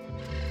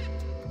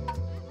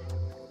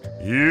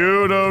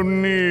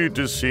don't need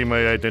to see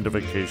my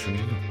identification.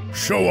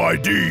 Show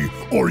ID,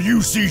 or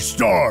you see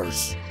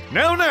stars.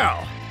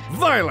 Now,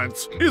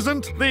 violence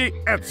isn't the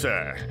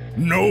answer.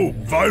 No,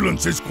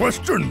 violence is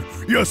question.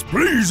 Yes,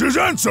 please is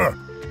answer.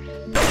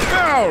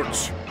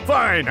 Ouch!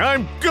 Fine,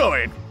 I'm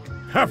going.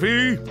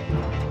 Happy?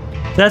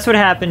 That's what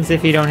happens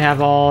if you don't have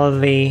all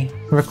the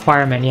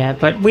requirement yet,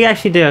 but we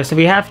actually do. So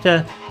we have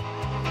to...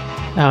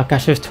 Oh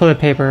gosh, there's toilet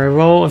paper. A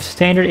roll of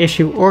standard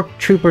issue Orc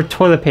Trooper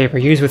toilet paper,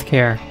 used with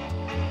care.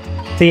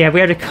 So yeah,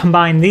 we have to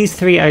combine these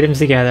 3 items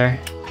together.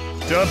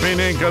 Dumping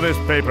ink on this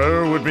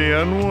paper would be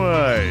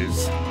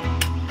unwise.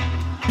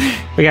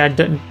 We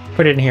gotta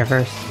put it in here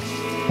first.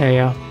 There you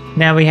go.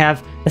 Now we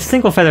have a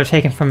single feather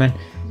taken from an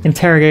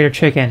interrogator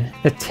chicken.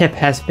 The tip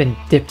has been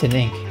dipped in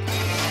ink.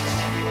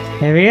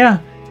 There we go.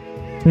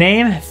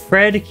 Name,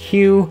 Fred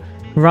Q.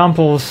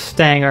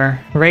 Rumpelstanger.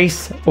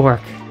 Race,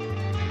 Orc.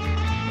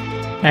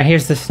 Now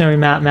here's the Snowy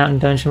Mountain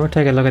Dungeon. We'll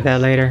take a look at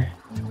that later.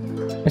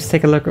 Let's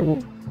take a look at...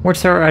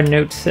 What's our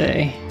notes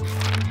say?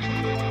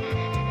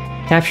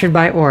 Captured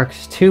by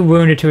orcs. Too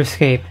wounded to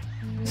escape.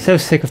 So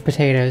sick of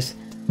potatoes.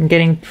 I'm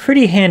getting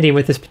pretty handy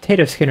with this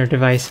potato skinner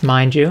device,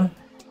 mind you.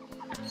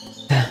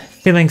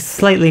 Feeling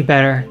slightly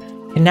better.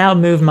 Can now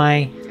move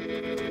my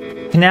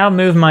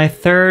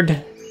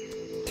 3rd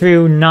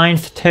through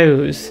 9th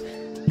toes.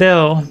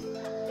 Though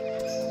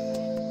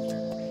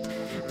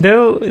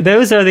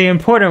those are the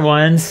important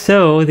ones,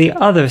 so the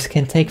others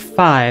can take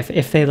 5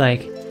 if they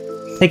like.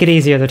 Take it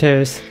easy, other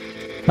toes.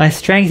 My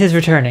strength is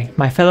returning.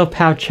 My fellow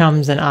POW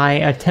chums and I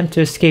attempt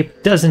to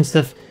escape dozens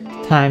of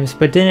times,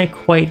 but didn't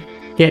quite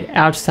get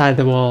outside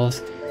the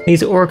walls.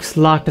 These orcs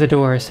locked the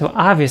doors, so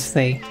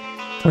obviously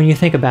when you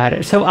think about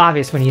it. So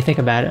obvious when you think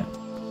about it.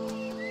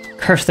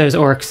 Curse those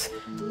orcs.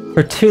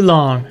 For too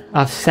long,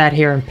 I've sat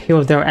here and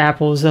peeled their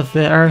apples of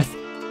the earth.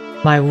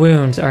 My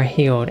wounds are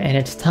healed, and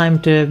it's time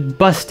to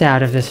bust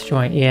out of this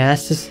joint. Yeah,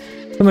 that's just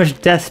pretty much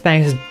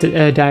DeathSpank's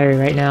diary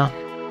right now.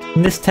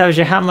 And this tells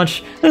you how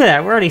much... Look at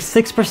that, we're already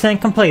 6%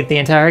 complete the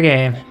entire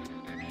game.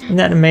 Isn't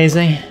that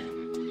amazing?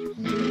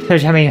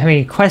 Tells you how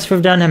many quests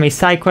we've done, how many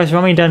side quests. We've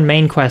only done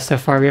main quests so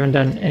far, we haven't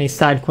done any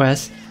side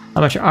quests.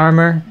 How much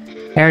armor,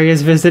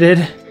 areas visited,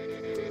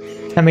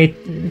 how many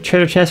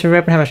treasure chests we've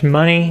opened, how much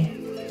money.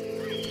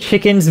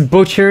 Chickens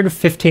butchered,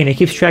 15. It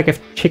keeps track of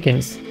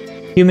chickens.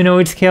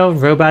 Humanoids killed,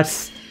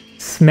 robots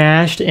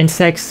smashed,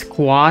 insects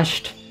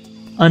squashed,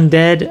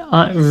 undead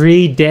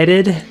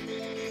re-deaded,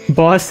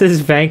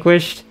 bosses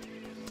vanquished.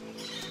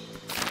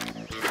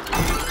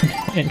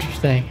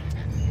 Interesting.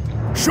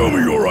 Show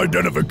me your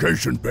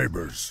identification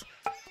papers.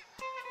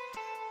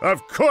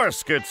 Of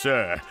course, good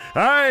sir.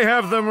 I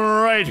have them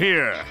right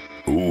here.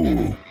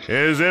 Ooh.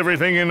 Is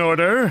everything in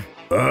order?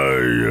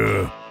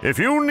 If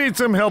you need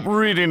some help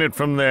reading it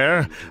from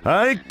there,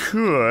 I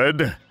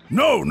could.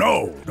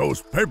 No,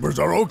 those papers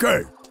are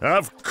okay.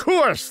 Of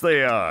course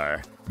they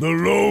are. The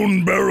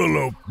lone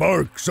barrel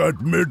barks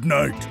at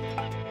midnight.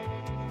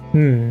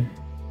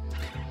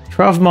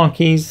 12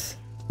 monkeys,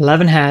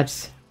 11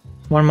 hats,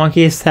 1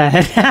 monkey is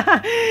sad.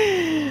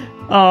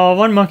 Oh,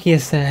 1 monkey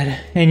is sad.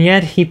 And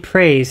yet he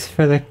prays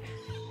for the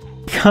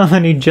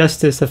colony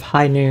justice of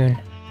high noon.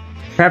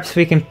 Perhaps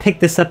we can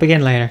pick this up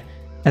again later.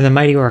 And the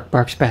mighty orc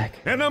barks back.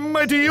 And the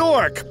mighty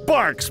orc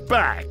barks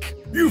back.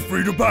 You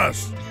free to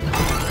pass.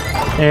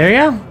 There we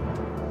go.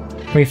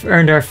 We've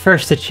earned our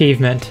first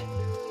achievement.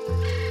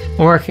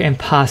 Orc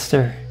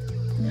Imposter.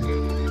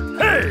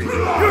 Hey,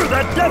 you're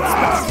that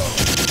DeathSpank!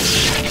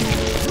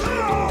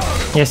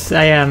 Yes,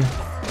 I am.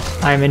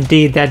 I am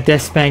indeed that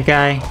DeathSpank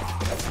guy.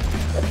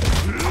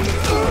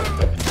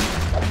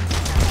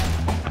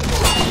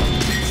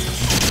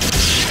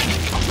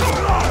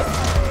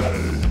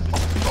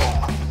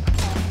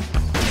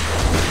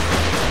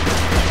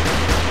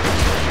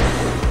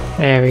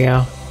 There we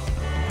go.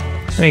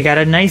 We got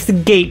a nice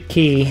gate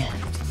key.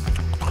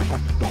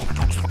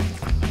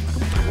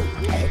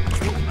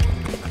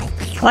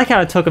 I like how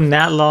it took him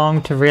that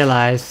long to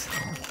realize.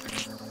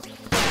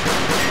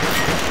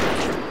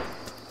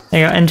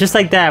 There you go, and just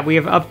like that, we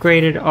have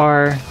upgraded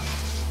our...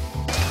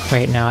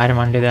 Wait, no, I don't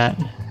want to do that.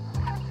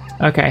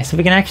 Okay, so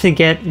we can actually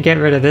get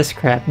rid of this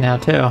crap now,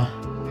 too.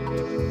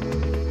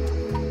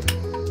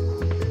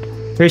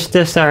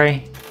 Rista,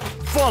 sorry.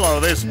 Follow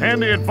this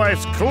handy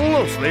advice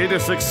closely to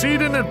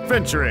succeed in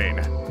adventuring.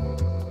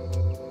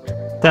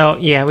 So,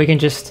 yeah, we can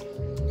just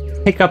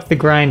pick up the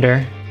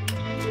grinder.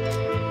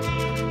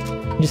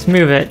 Just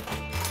move it.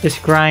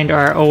 Just grind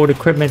our old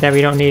equipment that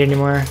we don't need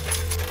anymore.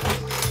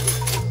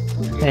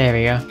 There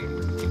we go.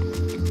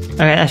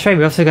 Okay, that's right,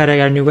 we also got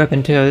a new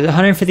weapon too.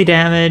 150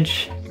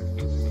 damage.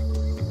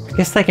 I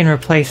guess I can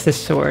replace this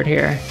sword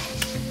here.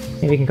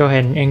 Maybe we can go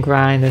ahead and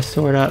grind this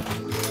sword up.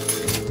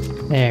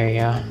 There we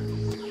go.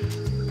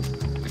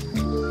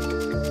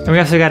 And we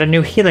also got a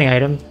new healing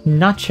item,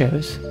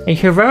 nachos. A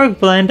heroic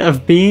blend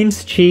of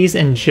beans, cheese,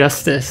 and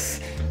justice.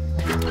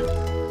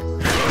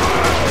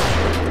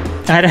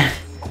 I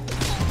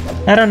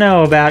don't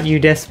know about you,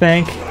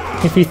 DeathSpank.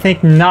 If you think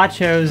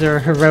nachos are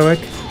heroic.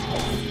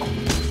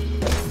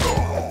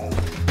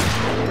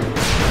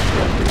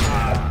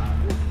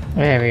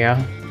 There we go.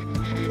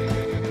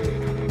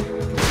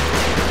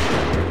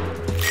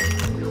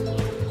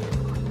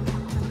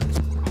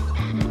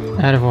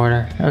 Out of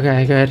order.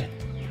 Okay, good.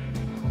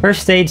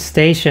 First aid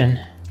station.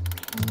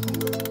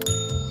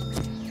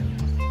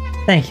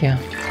 Thank you.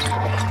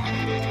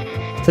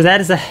 So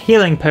that is a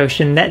healing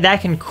potion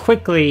that can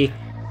quickly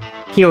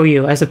heal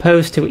you, as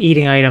opposed to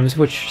eating items,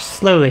 which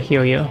slowly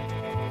heal you.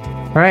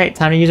 Alright,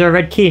 time to use our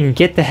red key and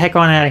get the heck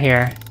on out of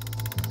here.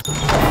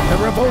 The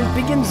revolt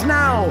begins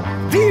now!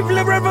 Vive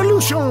la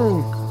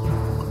revolution!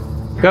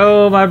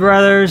 Go, my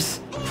brothers!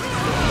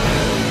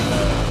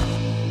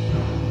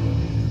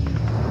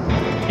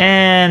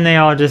 And they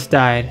all just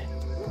died.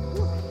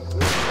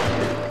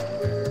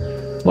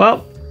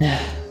 Well,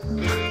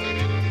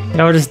 they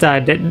all just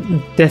died.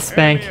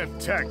 DeathSpank. Enemy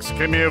attacks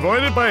can be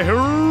avoided by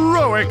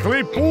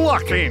heroically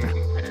blocking.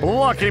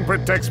 Blocking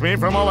protects me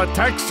from all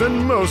attacks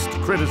and most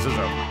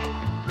criticism.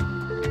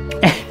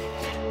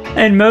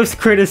 And most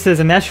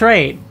criticism, that's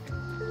right.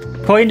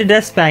 According to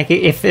DeathSpank,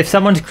 if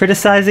someone's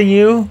criticizing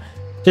you,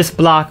 just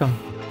block them.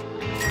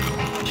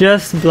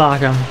 Just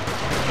block them.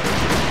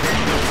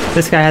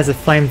 This guy has a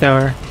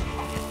flamethrower.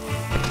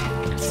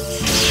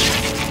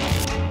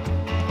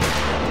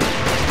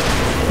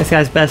 This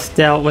guy's best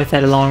dealt with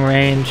at a long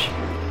range.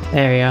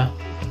 There we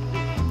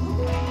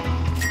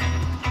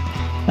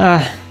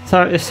go.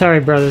 Sorry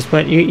brothers,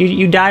 but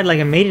you died like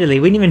immediately.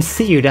 We didn't even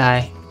see you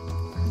die.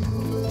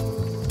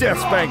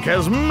 DeathSpank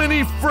has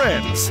many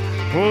friends.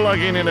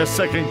 Plugging in a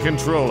second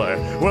controller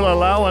will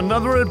allow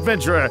another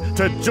adventurer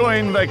to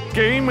join the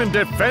game and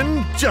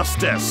defend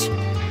justice.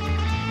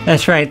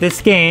 That's right,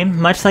 this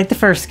game, much like the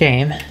first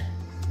game,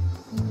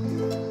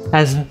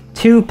 has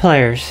 2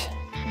 players.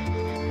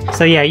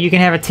 So yeah, you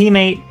can have a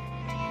teammate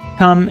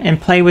come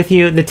and play with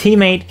you. The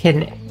teammate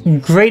can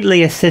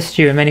greatly assist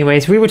you in many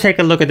ways. We will take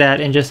a look at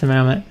that in just a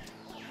moment.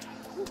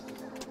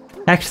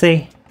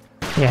 Actually,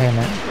 yeah, hang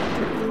on.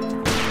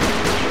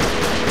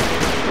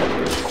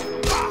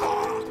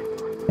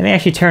 Let me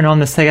actually turn on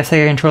the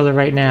Sega controller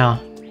right now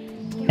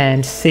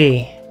and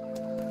see.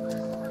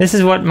 This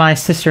is what my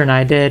sister and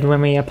I did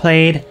when we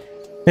played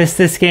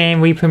this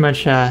game. We pretty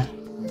much, you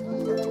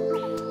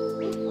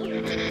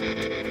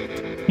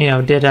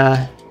know, did,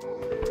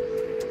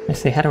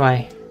 let's see, how do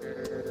I...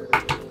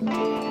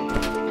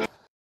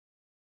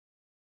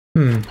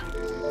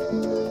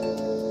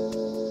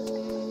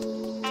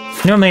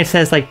 Normally it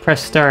says, like,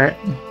 press start.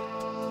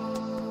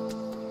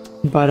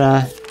 But,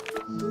 I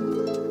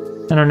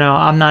don't know,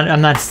 I'm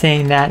not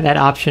seeing that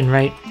option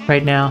right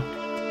now.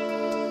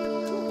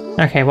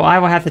 Okay, well I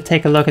will have to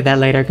take a look at that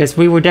later, because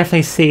we will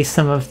definitely see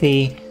some of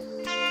the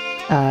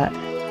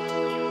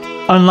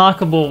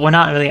unlockable, well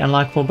not really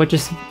unlockable, but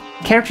just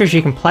characters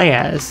you can play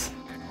as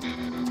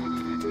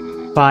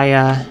by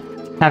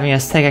having a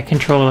Sega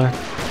controller,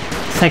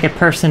 second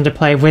person to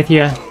play with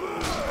you.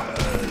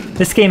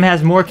 This game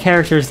has more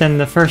characters than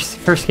the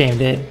first game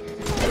did.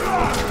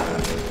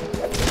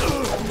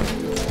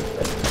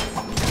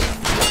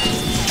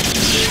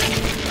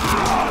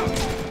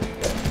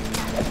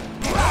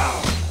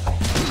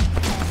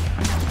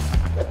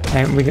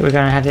 Alright, we're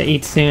gonna have to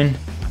eat soon.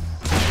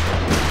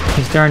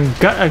 He's darn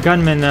a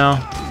gunman though.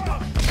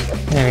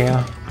 There we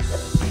go.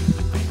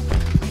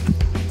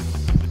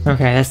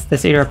 Okay,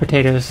 let's eat our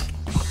potatoes.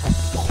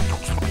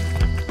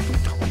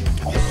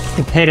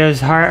 The potatoes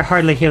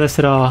hardly heal us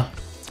at all.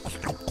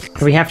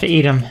 But we have to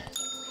eat them.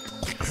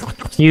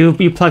 You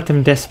plucked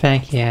them,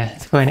 DeathSpank. Yeah,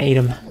 let's go ahead and eat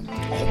them.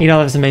 Eat all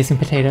those amazing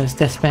potatoes,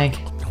 DeathSpank.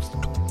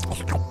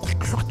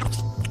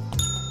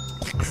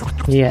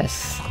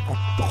 Yes.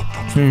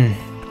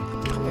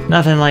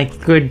 Nothing like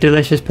good,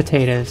 delicious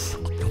potatoes.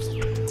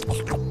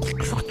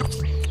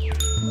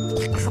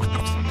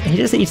 He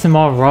just eats them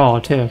all raw,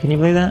 too. Can you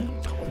believe that?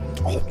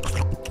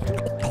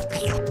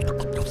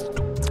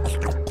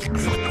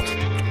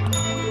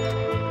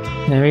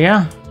 There we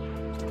go.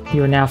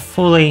 You are now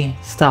fully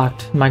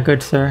stocked, my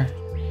good sir.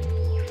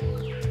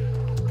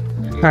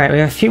 Alright, we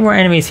have a few more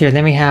enemies here,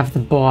 then we have the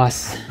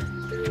boss.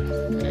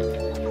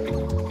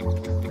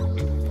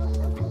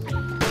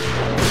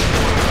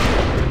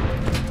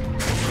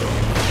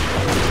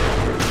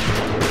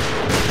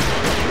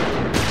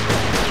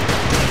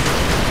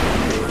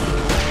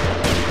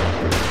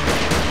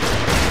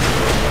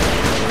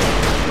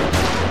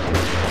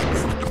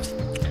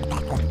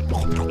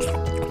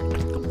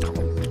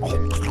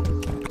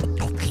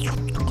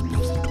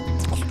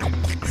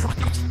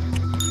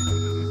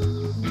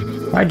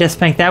 Alright,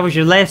 DeathSpank, that was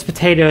your last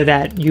potato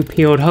that you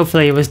peeled.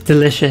 Hopefully it was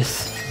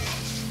delicious.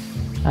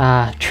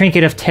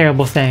 Trinket of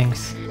terrible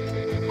things.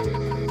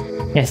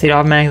 Yes, it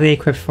automatically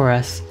equipped for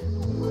us.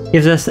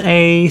 Gives us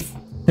a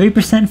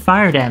 3%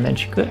 fire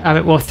damage. Good. I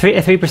mean, well, a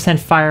 3%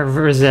 fire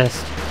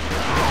resist.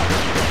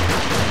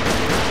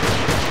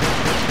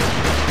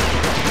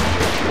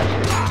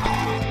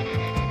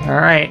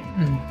 Alright.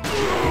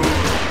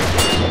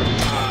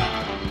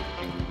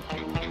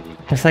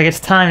 Looks like it's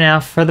time now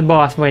for the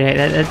boss. Wait,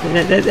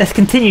 let's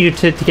continue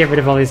to get rid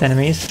of all these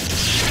enemies.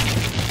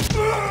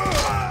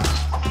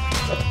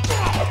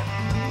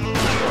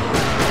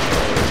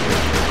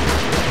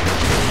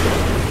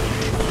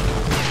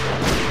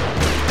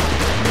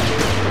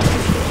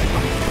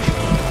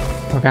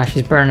 Oh gosh,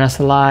 he's burning us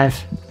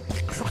alive.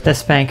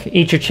 DeathSpank,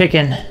 eat your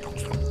chicken.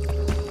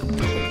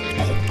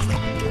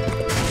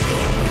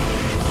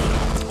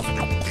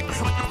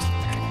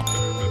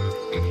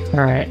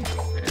 Alright.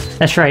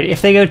 That's right,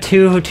 if they go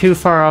too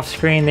far off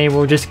screen, they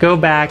will just go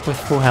back with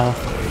full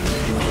health.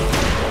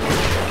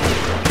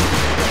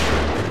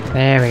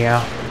 There we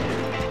go.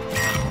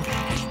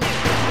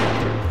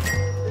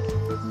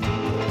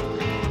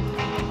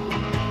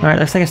 Alright,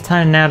 looks like it's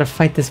time now to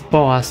fight this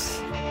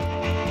boss.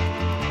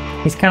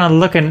 He's kind of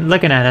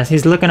looking at us.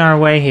 He's looking our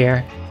way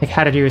here. Like,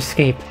 how did you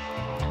escape?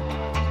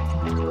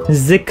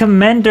 The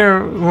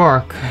Commander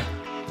Orque.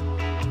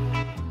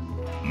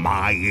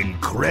 My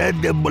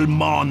incredible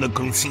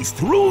monocle sees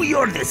through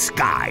your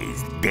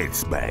disguise,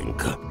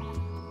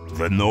 DeathSpank.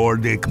 The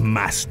Nordic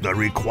master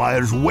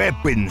requires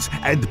weapons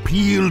and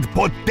peeled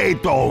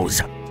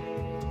potatoes.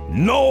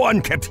 No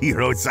unkept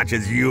hero such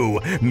as you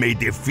may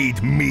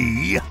defeat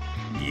me.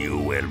 You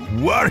will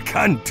work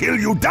until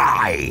you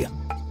die.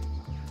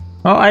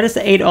 Well, I just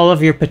ate all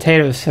of your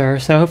potatoes, sir,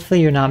 so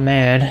hopefully you're not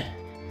mad.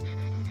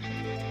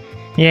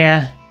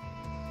 Yeah.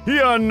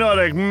 Your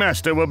Nordic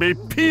master will be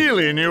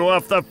peeling you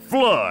off the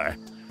floor.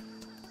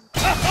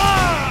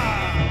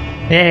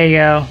 There you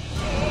go.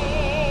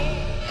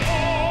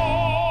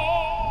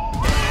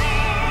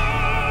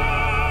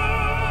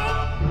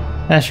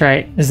 That's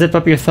right. Zip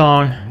up your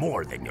thong.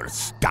 More than your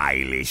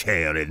stylish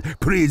hair and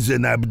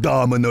prison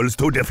abdominals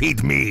to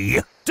defeat me.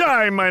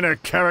 Die, minor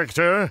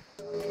character.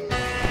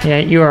 Yeah,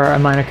 you are a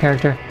minor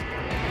character.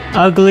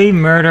 Ugly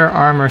murder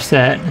armor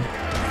set.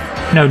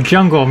 No,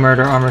 jungle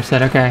murder armor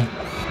set, okay.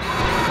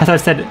 I thought it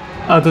said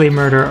ugly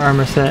murder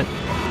armor set.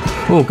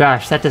 Oh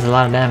gosh, that does a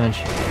lot of damage.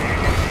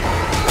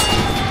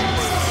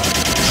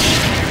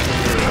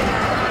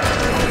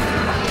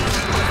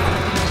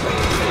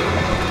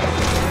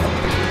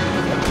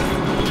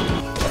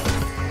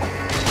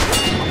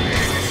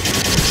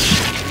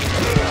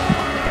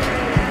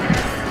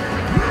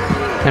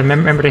 Gotta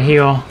remember to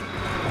heal.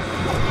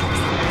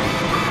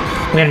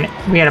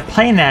 We had a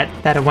plane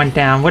that went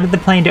down. What did the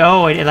plane do?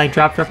 Oh, it like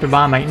dropped a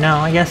bomb. No,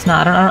 I guess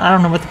not. I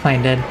don't know what the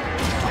plane did.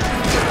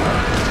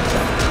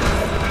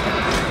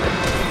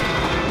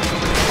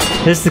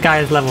 This guy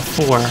is level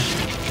 4.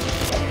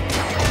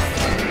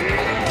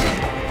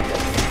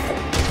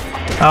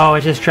 Oh,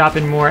 it's just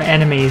dropping more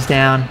enemies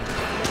down.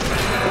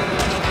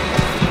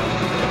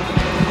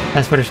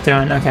 That's what it's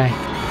doing. Okay.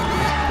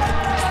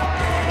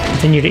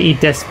 Continue to eat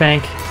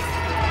DeathSpank.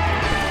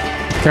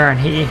 Darn,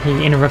 he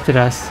interrupted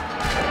us.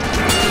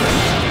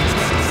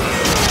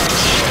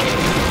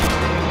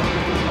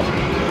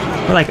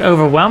 We're like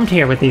overwhelmed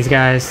here with these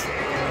guys.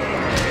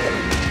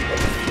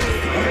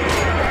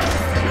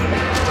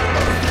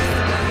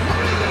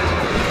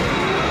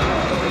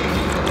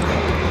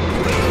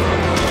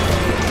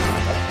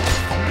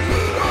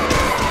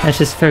 Let's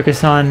just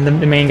focus on the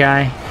main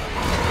guy.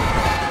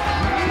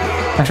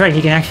 That's right, he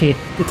can actually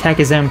attack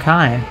his own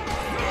kind.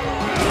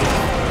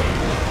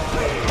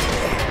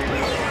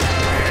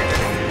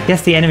 I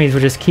guess the enemies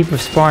will just keep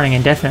respawning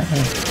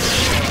indefinitely.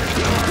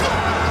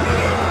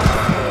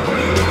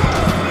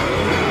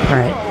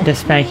 Alright,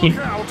 DeathSpank, you...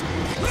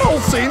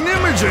 Pulsing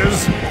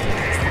images!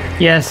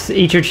 Yes,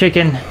 eat your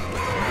chicken.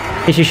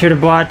 Guess you should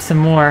have bought some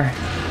more.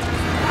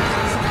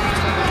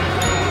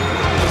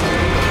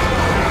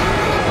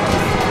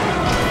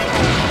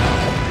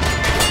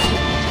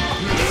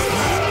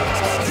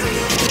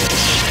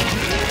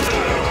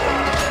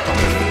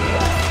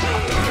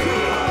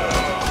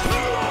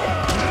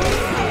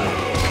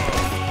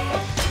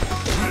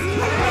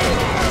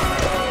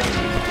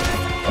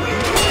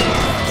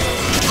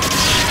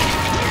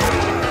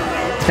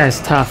 This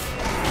guy's tough.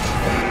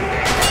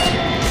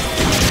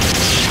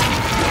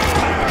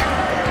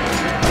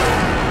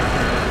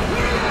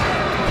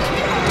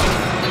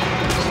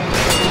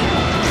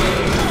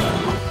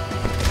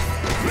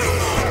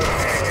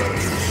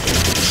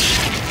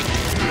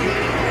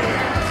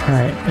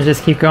 Alright, let's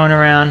just keep going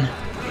around.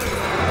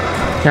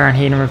 Darn,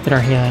 he interrupted our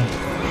healing.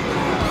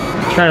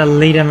 Try to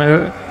lead him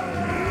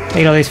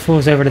lead all these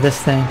fools over to this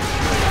thing.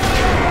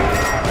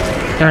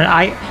 Darn,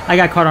 I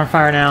got caught on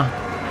fire now.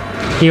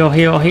 Heal,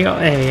 heal, heal.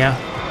 There you go.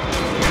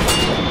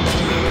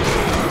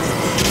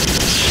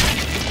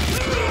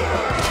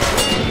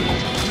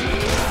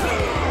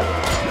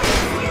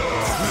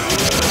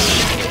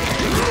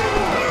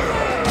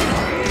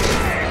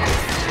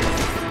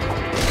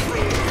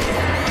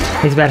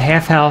 He's about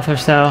half health or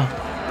so.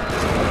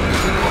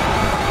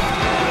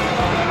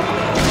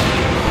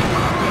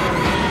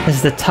 This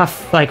is the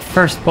tough, like,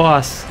 first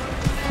boss.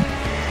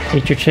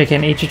 Eat your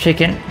chicken, eat your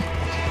chicken.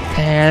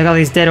 And look at all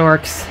these dead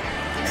orcs.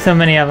 So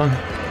many of them.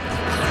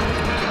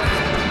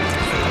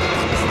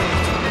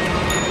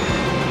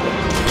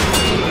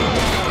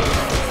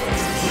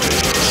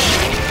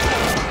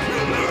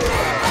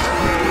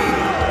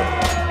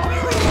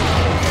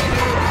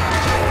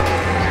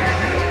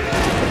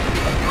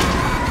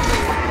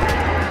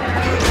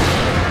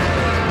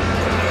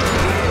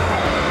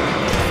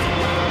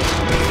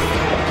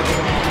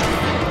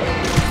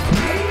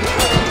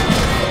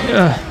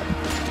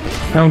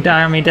 Ugh. Don't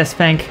die on me,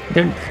 DeathSpank.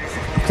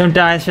 Don't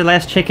die, it's your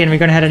last chicken. We're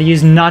gonna have to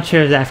use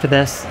nachos after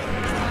this.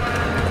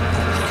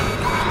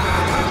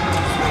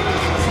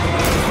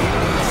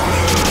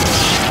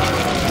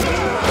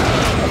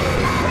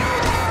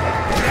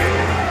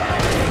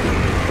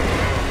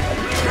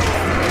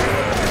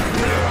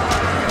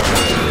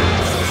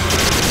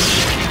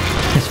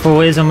 This fool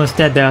is almost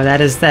dead though.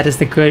 That is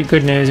the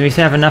good news. We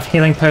still have enough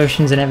healing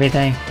potions and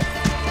everything.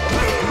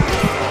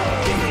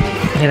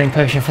 Healing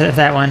potion for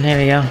that one. There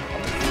we go.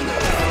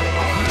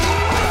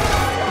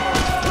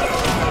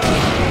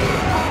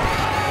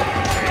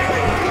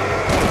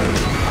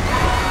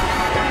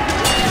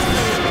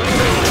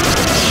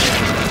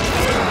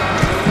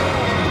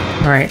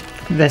 Alright,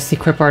 let's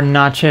equip our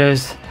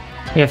nachos.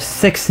 We have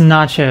 6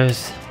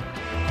 nachos.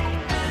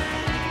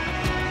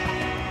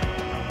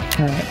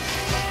 Alright.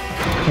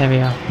 There we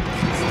go.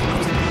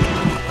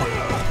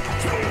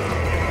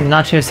 The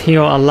nachos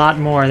heal a lot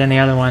more than the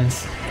other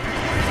ones.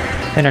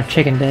 Than our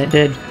chicken did.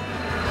 This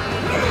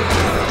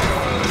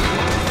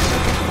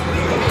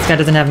guy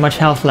doesn't have much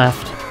health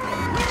left.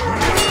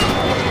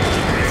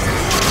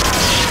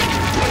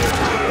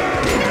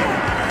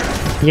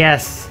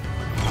 Yes!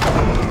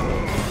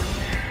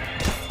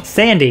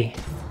 Sandy!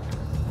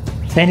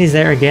 Sandy's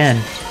there again.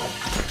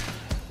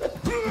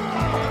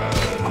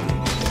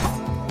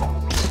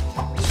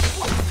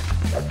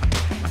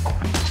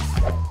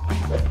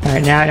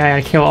 Alright, now I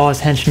gotta kill all his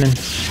henchmen.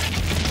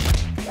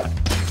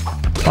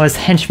 All his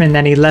henchmen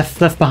that he left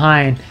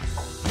behind.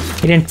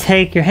 He didn't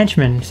take your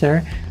henchmen,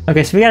 sir.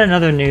 Okay, so we got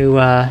another new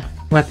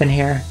weapon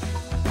here.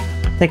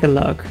 Take a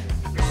look.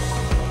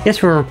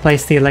 Guess we'll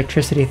replace the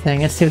electricity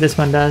thing. Let's see what this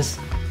one does.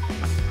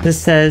 This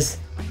says,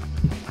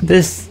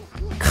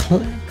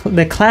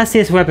 the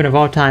classiest weapon of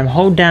all time.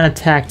 Hold down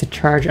attack to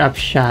charge up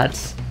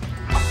shots.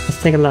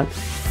 Let's take a look.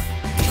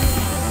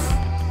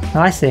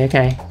 Oh, I see,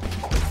 okay.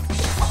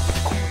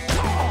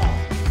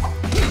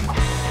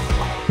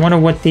 Wonder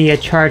what the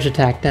charge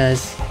attack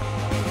does.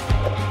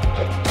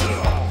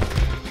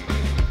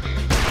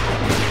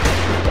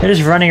 They're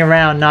just running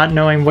around not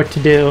knowing what to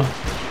do.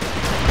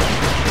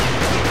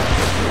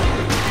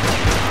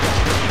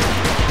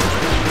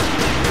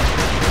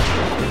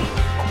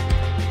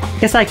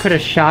 Guess I could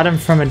have shot him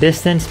from a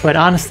distance, but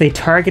honestly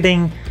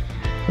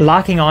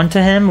locking onto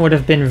him would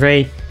have been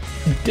very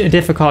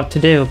difficult to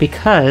do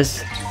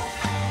because...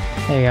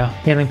 There you go,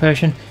 healing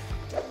potion.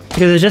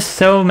 Because there's just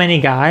so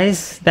many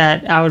guys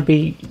that I would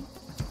be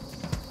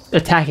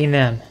attacking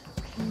them.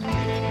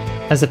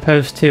 As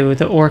opposed to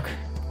the orc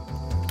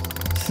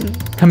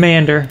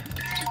commander.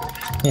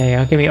 There you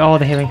go, give me all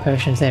the healing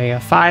potions. There we go,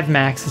 5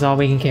 max is all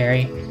we can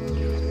carry.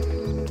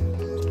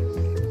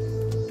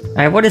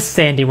 Alright, what does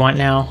Sandy want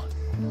now?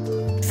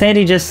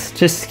 Sandy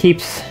just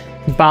keeps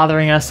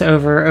bothering us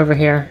over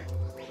here.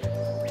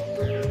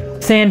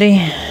 Sandy.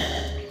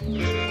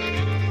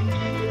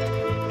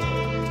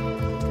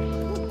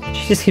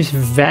 She just keeps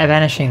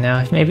vanishing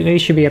though. Maybe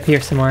she should be up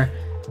here somewhere.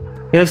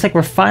 It looks like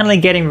we're finally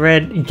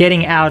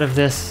getting out of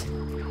this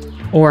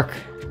orc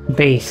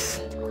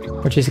base,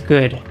 which is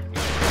good.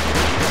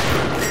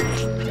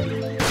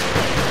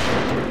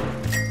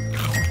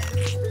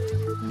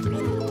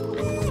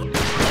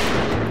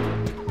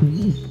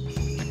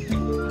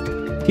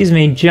 Excuse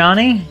me,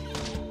 Johnny?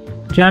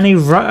 Johnny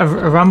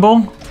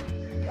Rumble?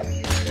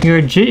 You're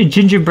a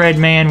gingerbread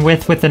man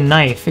with a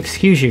knife.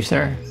 Excuse you,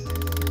 sir.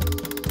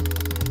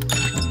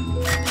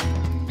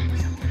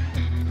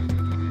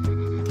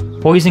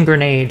 Poison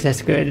grenades,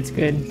 that's good, it's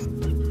good.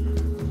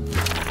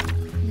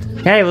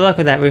 Okay, well look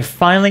at that. We've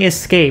finally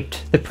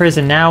escaped the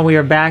prison. Now we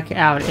are back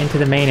out into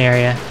the main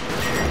area.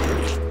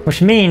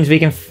 Which means we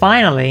can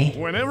finally...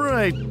 Whenever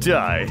I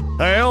die,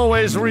 I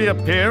always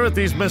reappear at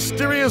these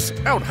mysterious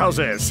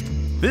outhouses.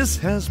 This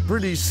has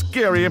pretty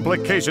scary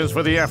implications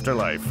for the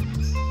afterlife.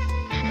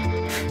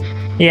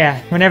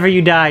 Yeah, whenever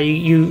you die,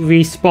 you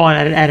respawn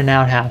at an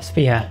outhouse.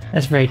 But yeah,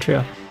 that's very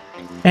true.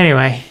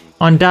 Anyway,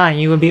 on dying,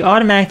 you will be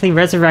automatically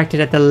resurrected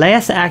at the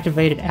last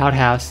activated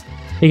outhouse.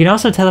 You can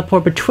also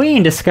teleport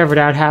between discovered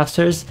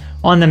outhouses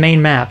on the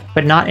main map,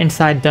 but not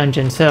inside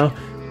dungeons. So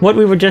what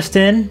we were just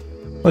in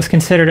was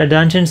considered a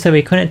dungeon, so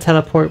we couldn't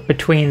teleport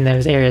between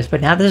those areas. But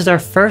now this is our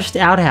first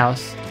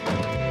outhouse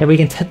that we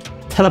can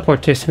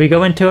teleport to. So we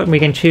go into it and we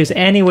can choose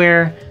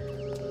anywhere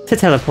to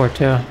teleport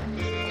to.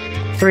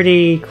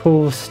 Pretty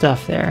cool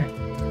stuff there.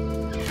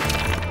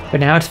 But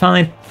now it's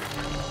finally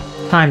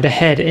time to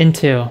head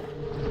into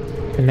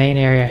the main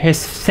area. Here's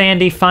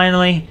Sandy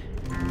finally.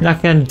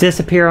 Not gonna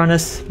disappear on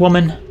us,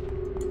 woman.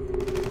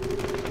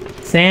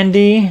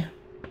 Sandy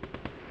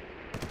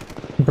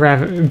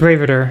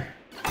Braviter.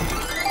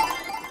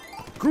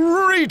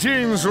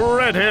 Greetings,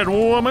 redhead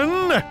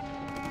woman!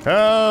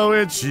 Oh,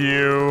 it's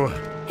you.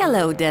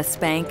 Hello,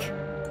 DeathSpank.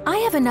 I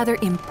have another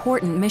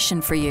important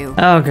mission for you.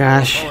 Oh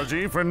gosh.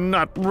 Apology for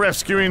not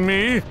rescuing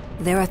me.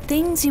 There are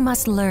things you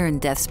must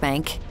learn,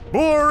 DeathSpank.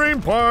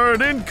 Boring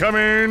part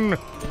incoming.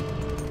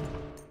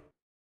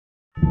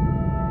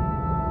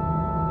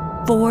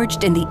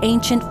 Forged in the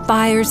ancient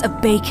fires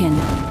of Bacon,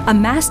 a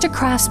master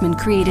craftsman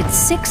created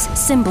 6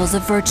 symbols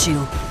of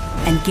virtue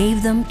and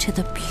gave them to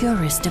the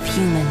purest of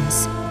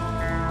humans.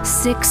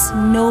 6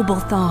 noble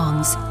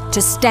thongs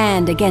to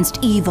stand against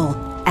evil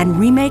and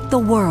remake the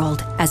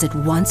world as it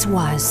once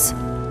was.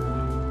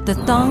 The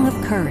Thong of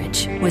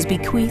Courage was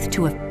bequeathed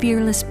to a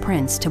fearless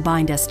prince to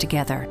bind us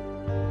together.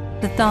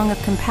 The Thong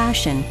of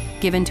Compassion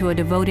given to a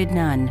devoted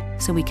nun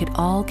so we could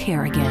all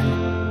care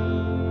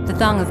again. The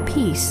Thong of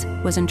Peace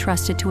was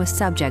entrusted to a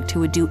subject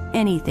who would do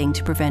anything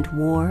to prevent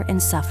war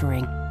and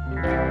suffering.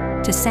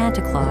 To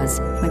Santa Claus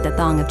went the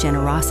Thong of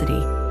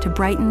Generosity to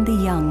brighten the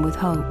young with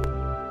hope.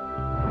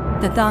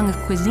 The Thong of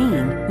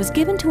Cuisine was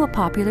given to a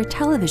popular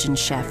television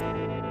chef.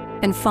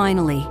 And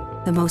finally,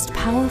 the most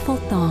powerful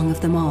thong of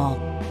them all,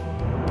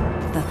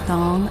 the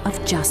Thong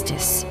of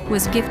Justice,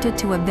 was gifted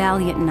to a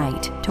valiant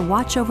knight to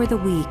watch over the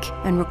weak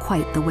and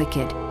requite the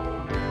wicked.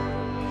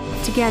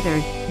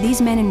 Together,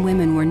 these men and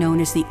women were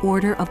known as the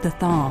Order of the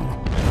Thong.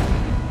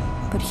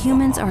 But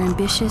humans are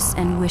ambitious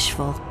and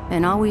wishful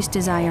and always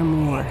desire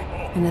more,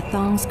 and the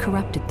thongs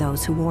corrupted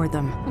those who wore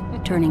them,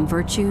 turning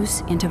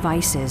virtues into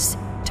vices,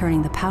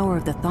 turning the power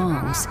of the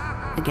thongs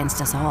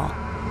against us all.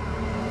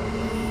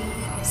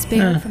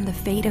 Spared from the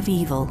fate of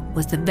evil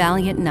was the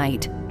valiant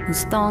knight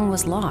whose thong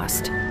was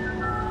lost.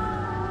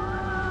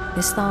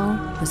 This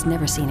thong was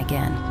never seen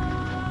again.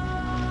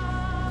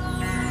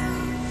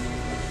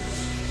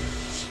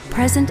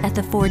 Present at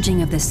the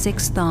forging of the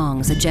 6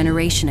 thongs a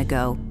generation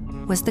ago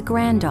was the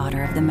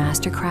granddaughter of the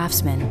master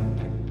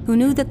craftsman, who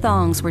knew the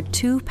thongs were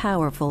too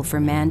powerful for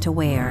man to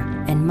wear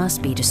and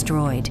must be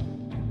destroyed.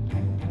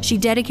 She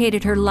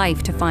dedicated her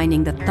life to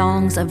finding the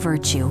thongs of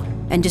virtue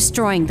and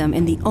destroying them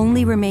in the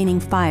only remaining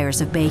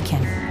fires of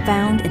Bacon,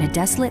 found in a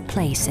desolate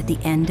place at the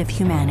end of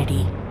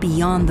humanity,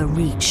 beyond the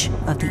reach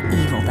of the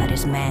evil that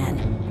is man.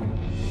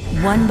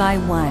 One by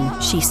one,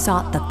 she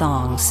sought the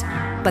thongs,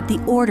 but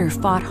the Order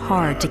fought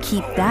hard to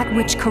keep that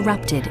which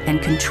corrupted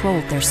and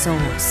controlled their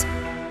souls.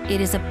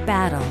 It is a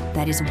battle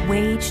that is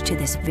waged to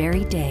this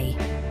very day.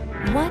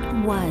 What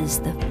was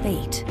the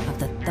fate of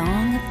the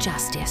Thong of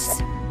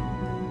Justice?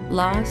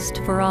 Lost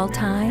for all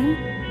time?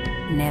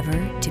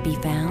 Never to be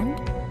found?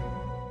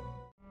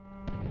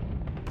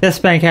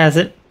 DeathSpank has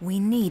it. We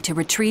need to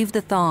retrieve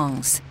the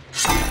thongs.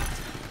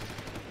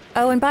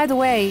 Oh, and by the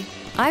way,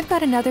 I've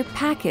got another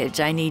package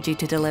I need you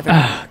to deliver.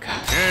 Oh,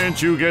 God.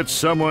 Can't you get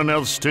someone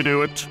else to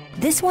do it?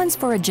 This one's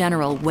for a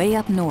general way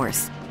up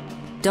north.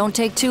 Don't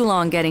take too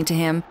long getting to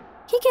him.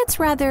 He gets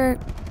rather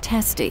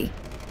testy.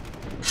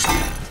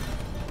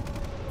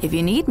 If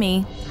you need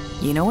me,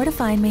 you know where to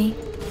find me.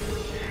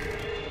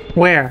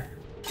 Where?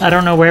 I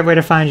don't know where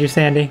to find you,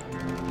 Sandy.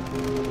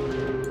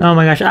 Oh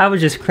my gosh, I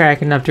was just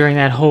cracking up during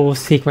that whole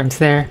sequence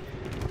there.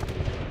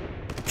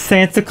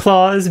 Santa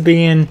Claus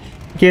being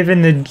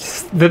given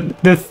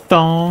the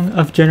thong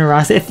of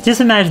generosity. Just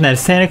imagine that,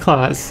 Santa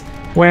Claus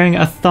wearing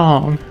a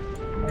thong.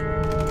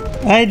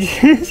 I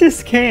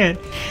just can't.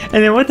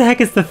 And then what the heck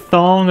is the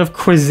Thong of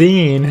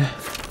Cuisine?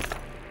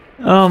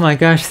 Oh my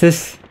gosh,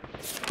 this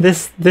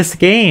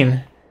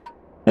game.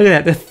 Look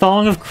at that, the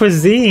Thong of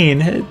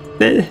Cuisine.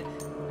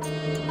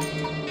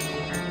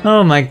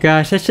 Oh my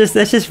gosh, let's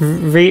just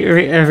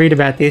read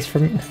about these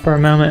for a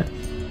moment.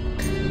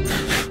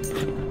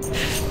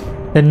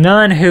 The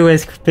nun who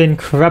has been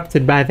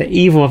corrupted by the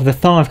evil of the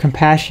Thong of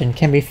Compassion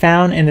can be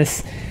found in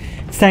this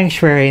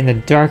sanctuary in the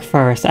dark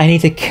forest. I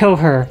need to kill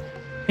her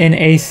in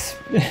a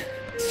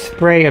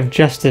spray of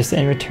justice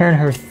and return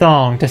her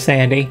thong to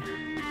Sandy.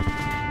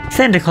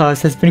 Santa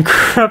Claus has been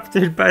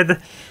corrupted by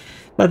the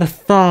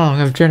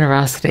thong of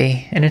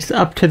generosity, and it's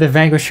up to the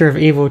vanquisher of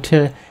evil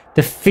to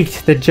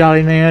defeat the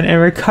jolly man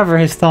and recover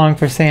his thong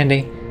for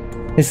Sandy.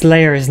 His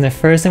lair is in the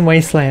frozen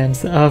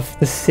wastelands of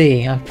the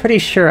sea. I'm pretty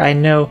sure I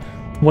know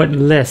what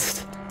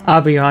list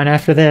I'll be on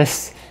after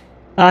this.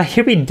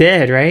 He'll be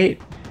dead,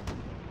 right?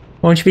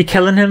 Won't you be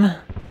killing him?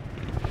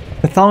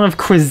 The Thong of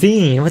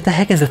Cuisine. What the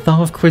heck is the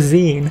Thong of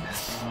Cuisine?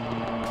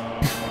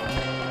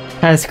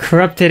 Has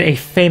corrupted a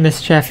famous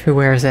chef who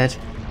wears it.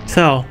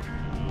 So,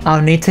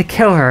 I'll need to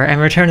kill her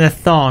and return the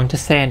thong to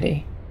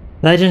Sandy.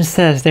 Legend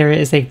says there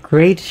is a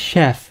great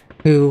chef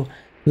who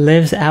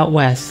lives out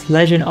west.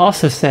 Legend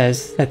also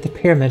says that the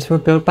pyramids were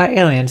built by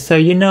aliens, so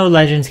you know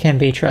legends can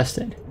be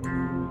trusted.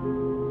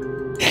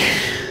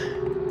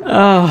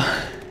 Oh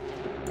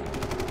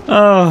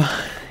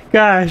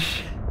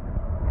gosh.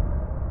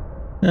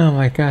 Oh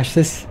my gosh,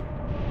 this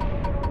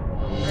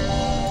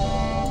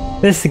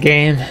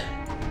game.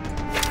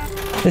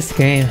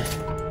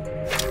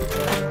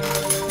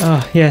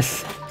 Oh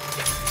yes.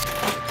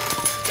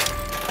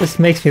 This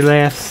makes me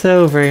laugh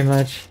so very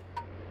much.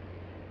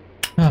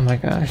 Oh my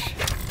gosh.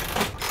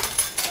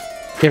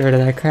 Get rid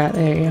of that crap.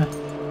 There you go.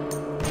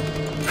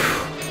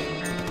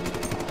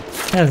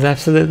 That was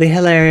absolutely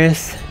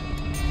hilarious.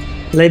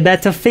 Le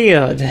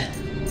Battlefield.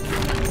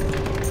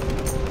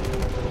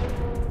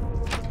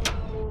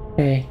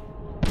 Okay.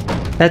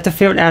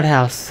 Battlefield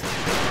outhouse.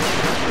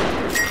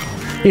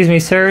 Excuse me,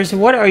 sirs.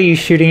 What are you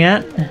shooting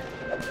at? Do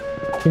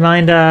you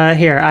mind,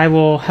 here, I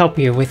will help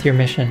you with your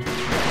mission.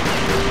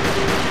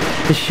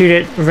 Just shoot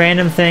at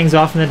random things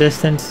off in the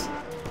distance.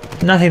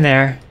 Nothing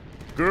there.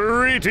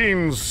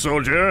 Greetings,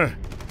 soldier.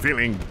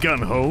 Feeling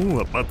gung-ho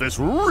about this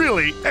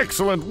really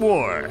excellent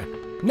war?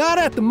 Not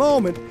at the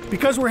moment,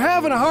 because we're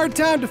having a hard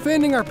time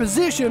defending our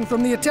position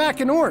from the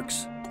attacking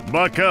orcs.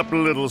 Buck up,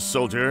 little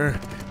soldier.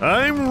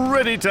 I'm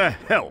ready to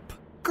help.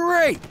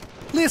 Great!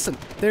 Listen,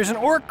 there's an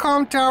orc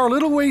comm tower a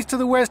little ways to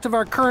the west of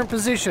our current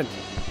position.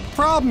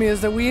 Problem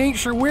is that we ain't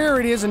sure where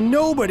it is and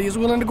nobody is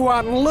willing to go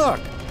out and look.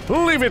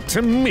 Leave it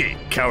to me,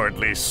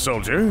 cowardly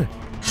soldier.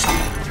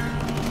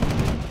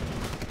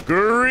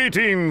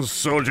 Greetings,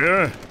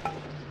 soldier.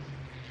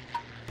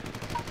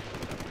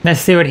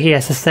 Let's see what he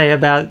has to say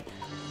about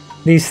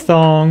these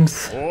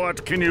thongs.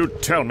 What can you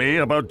tell me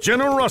about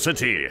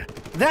generosity?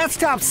 That's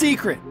top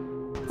secret.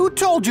 Who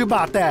told you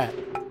about that?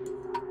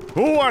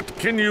 What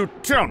can you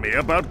tell me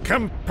about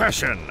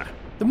compassion?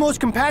 The most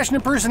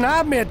compassionate person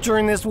I've met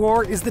during this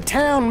war is the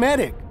town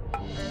medic.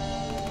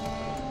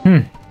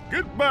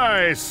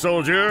 Goodbye,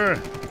 soldier.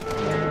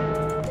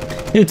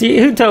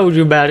 Who told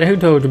you about it? Who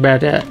told you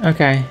about that?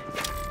 Okay.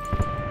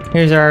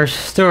 Here's our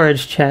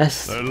storage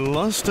chest.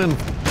 Lost and...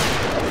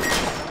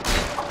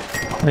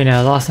 We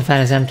know, lost and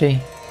found is empty.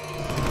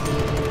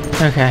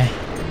 Okay.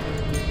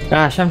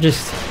 Gosh,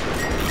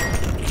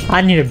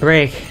 I need a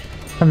break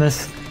from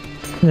this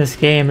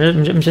game.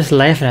 I'm just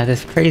laughing at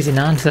this crazy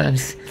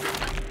nonsense.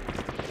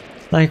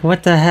 Like,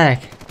 what the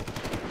heck?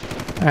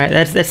 Alright,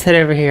 let's head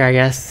over here, I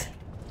guess.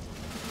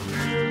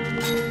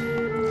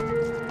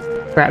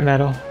 Scrap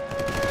metal.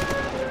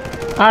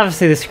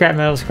 Obviously the scrap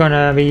metal is going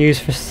to be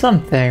used for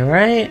something,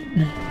 right?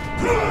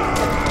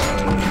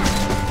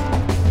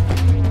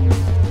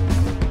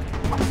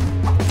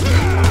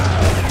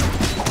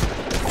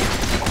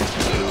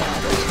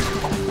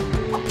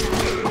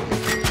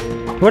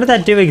 What did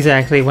that do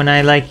exactly when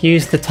I, like,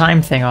 used the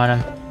time thing on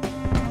him?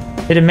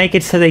 Did it make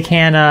it so they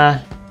can,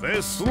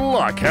 This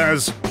lock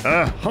has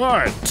a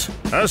heart,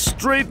 a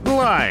straight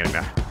line,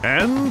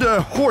 and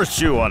a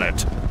horseshoe on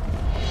it.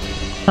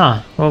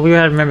 Huh. Well, we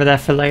gotta remember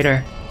that for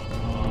later.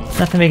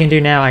 Nothing we can do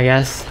now, I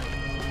guess.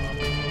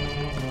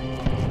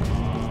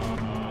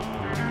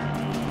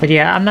 But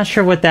yeah, I'm not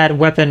sure what that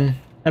weapon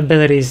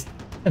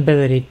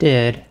ability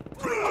did.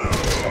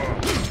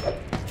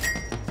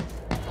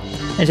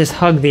 And just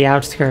hug the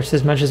outskirts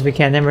as much as we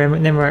can. Then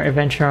we're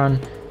adventure on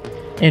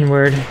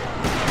inward.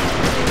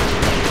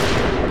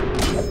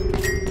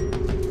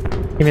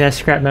 Give me that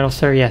scrap metal,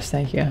 sir. Yes,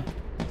 thank you.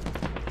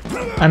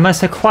 I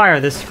must acquire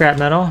this scrap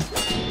metal.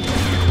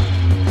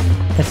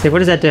 Let's see, what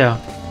does that do?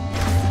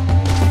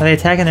 Are they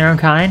attacking their own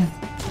kind?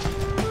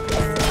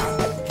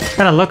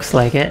 Kinda looks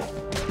like it.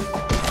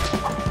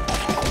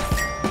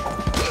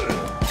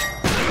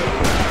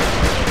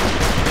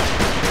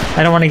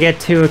 I don't want to get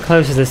too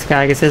close to this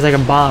guy because there's like a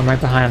bomb right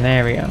behind him.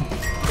 There we go.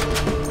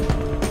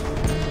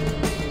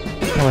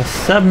 Oh, a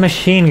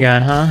submachine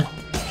gun, huh?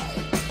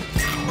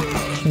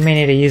 We may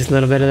need to use a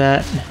little bit of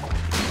that.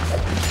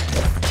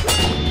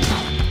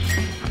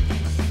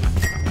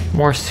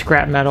 More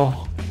scrap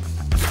metal.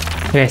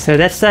 Okay, so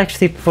let's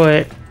actually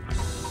put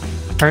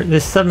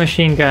this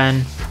submachine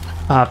gun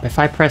up. If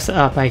I press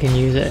up, I can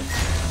use it.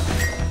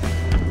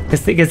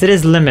 Because it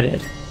is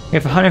limited. We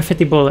have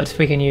 150 bullets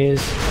we can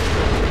use.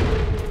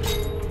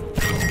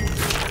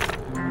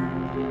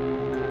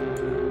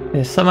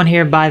 There's someone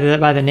here by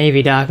the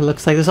Navy dock. It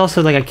looks like there's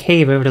also like a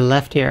cave over to the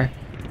left here.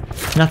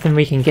 Nothing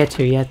we can get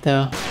to yet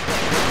though.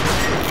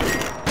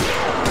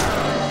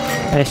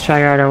 Let's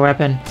try out our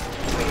weapon.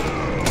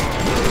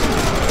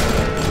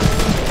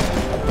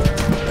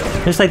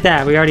 Just like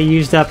that, we already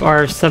used up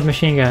our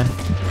submachine gun.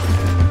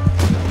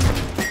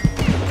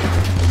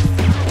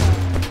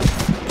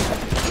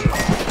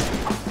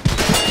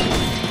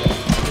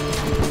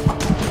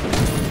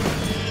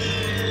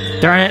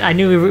 Darn it, I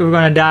knew we were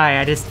gonna die.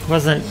 I just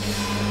wasn't...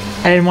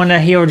 I didn't want to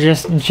heal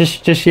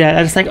just yet.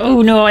 I was like,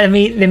 oh no, let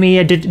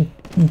me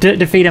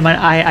defeat him.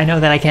 I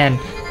know that I can.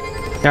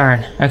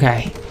 Darn,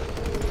 okay.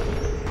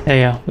 There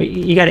you go.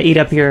 You gotta eat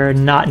up your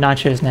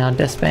nachos now,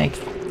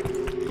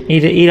 DeathSpank. You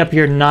need to eat up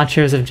your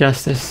nachos of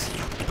justice.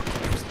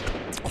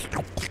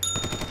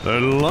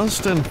 The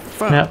lost and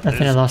found. Nope,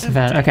 nothing is lost and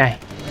found. Okay.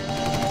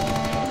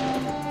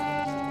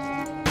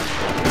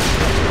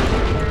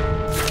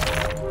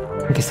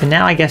 Okay, so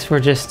now I guess we're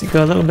just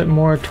go a little bit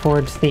more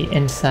towards the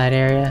inside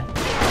area.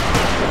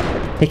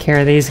 Take care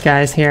of these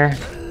guys here.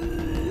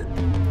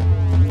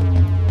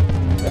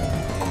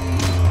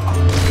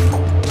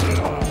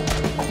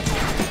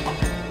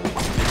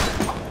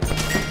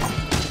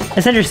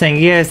 It's interesting,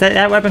 yes,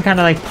 that weapon kind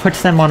of like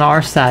puts them on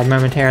our side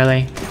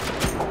momentarily.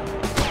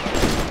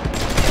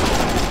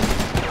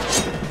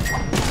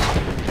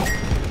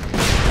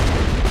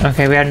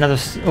 Okay, we had another...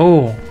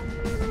 Oh!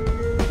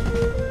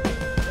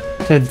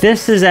 So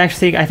this is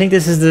actually... I think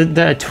this is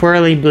the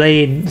twirly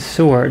blade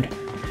sword.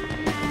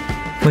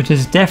 Which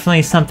is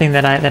definitely something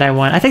that I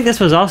want. I think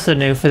this was also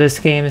new for this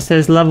game. It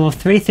says level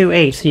 3 through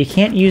 8, so you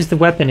can't use the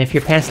weapon if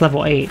you're past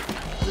level 8.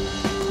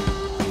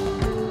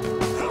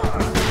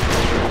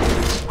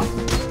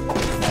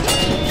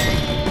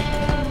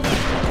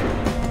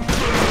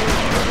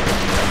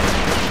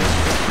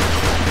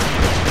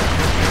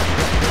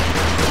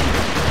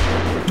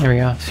 There we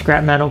go.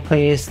 Scrap metal,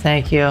 please.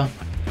 Thank you.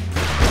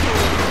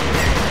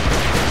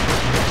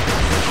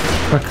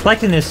 We're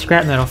collecting this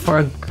scrap metal for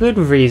a good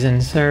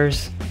reason,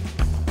 sirs.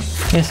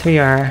 Yes, we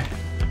are.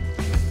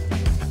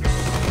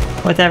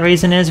 What that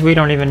reason is, we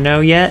don't even know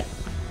yet.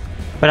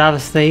 But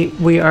obviously,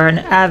 we are an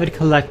avid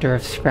collector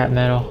of scrap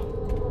metal.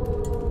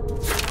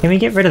 Can we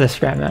get rid of the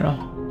scrap metal?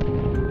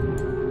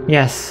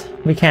 Yes,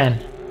 we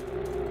can.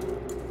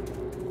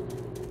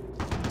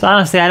 So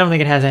honestly, I don't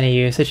think it has any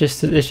use. It's just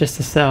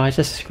to sell. It's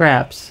just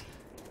scraps.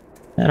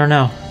 I don't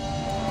know.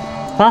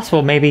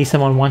 Possible maybe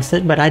someone wants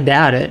it, but I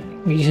doubt it.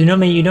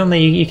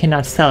 You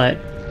cannot sell it.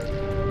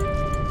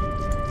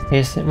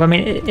 Yes, well, I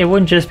mean, it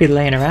wouldn't just be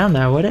laying around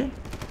though, would it?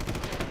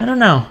 I don't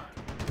know.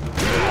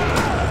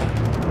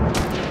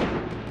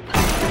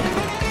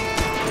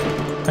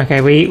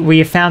 Okay,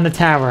 we found the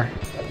tower.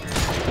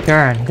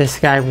 Darn, this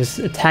guy was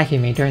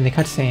attacking me during the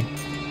cutscene.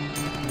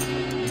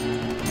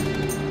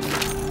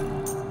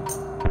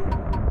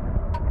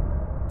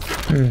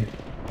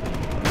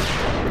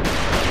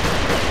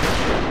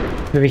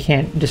 But we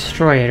can't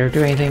destroy it or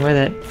do anything with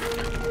it.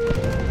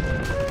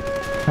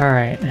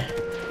 Alright.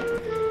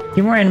 A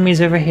few more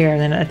enemies over here,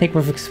 and then I think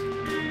we've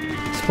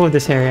explored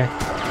this area.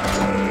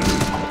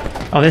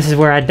 Oh, this is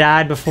where I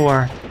died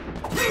before.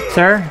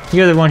 Sir,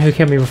 you're the one who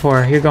killed me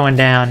before. You're going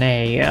down.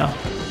 There you go.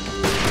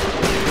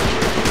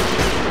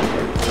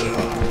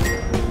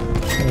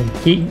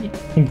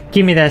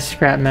 Give me that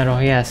scrap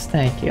metal. Yes,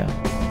 thank you.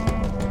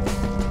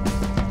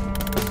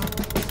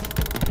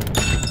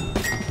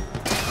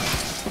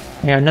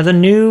 Yeah, another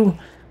new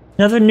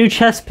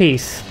chess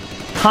piece.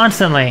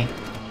 Constantly.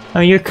 I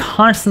mean, you're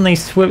constantly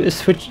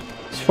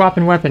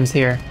swapping weapons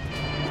here.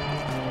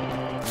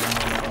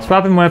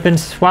 Swapping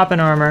weapons, swapping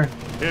armor,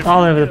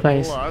 all over the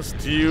place. If you're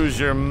lost, use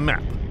your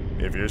map.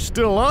 If you're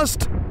still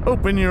lost,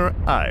 open your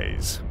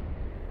eyes.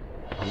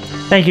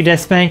 Thank you,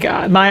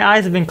 DeathSpank. My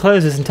eyes have been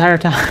closed this entire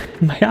time.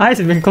 My eyes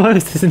have been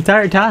closed this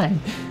entire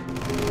time.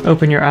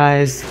 Open your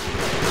eyes.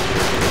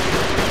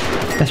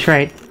 That's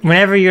right.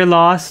 Whenever you're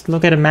lost,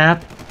 look at a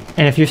map.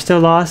 And if you're still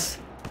lost,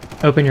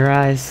 open your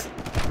eyes.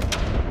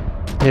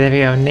 Okay, there we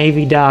go.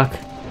 Navy dock.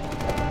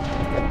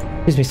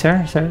 Excuse me,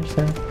 sir.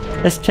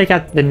 Let's check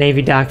out the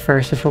Navy dock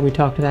first before we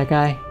talk to that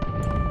guy.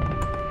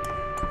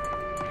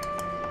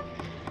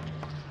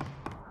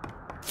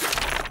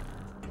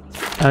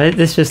 Oh,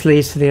 this just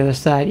leads to the other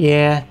side.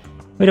 Yeah,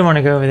 we don't want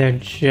to go over there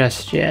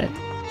just yet.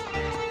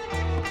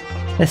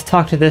 Let's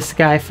talk to this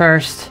guy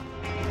first.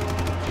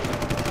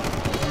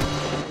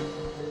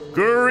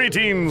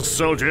 Greetings,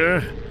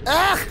 soldier.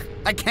 Ugh!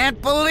 I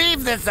can't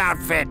believe this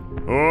outfit!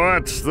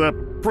 What's the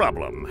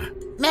problem?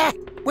 Meh!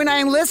 When I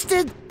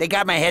enlisted, they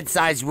got my head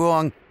size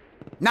wrong.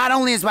 Not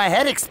only is my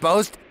head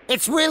exposed,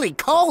 it's really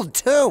cold,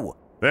 too!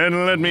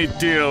 Then let me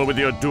deal with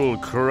your dual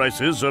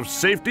crisis of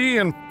safety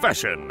and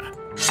fashion.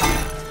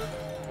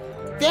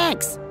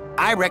 Thanks!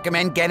 I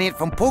recommend getting it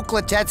from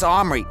Puklatet's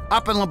Armory,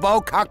 up in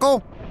LeBeau,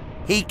 Cuckle.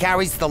 He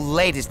carries the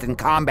latest in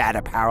combat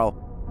apparel.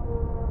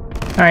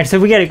 Alright, so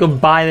we gotta go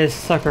buy this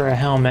sucker a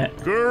helmet.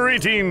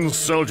 Greetings,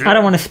 soldier. I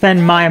don't want to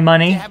spend my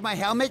money. Do you have my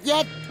helmet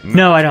yet?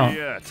 No, I don't.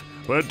 Yet.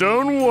 But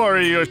don't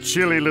worry your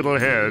chilly little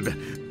head.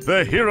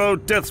 The hero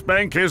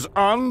DeathSpank is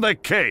on the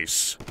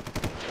case.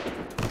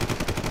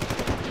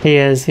 He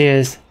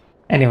is.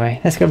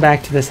 Anyway, let's go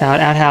back to this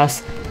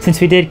outhouse,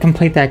 since we did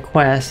complete that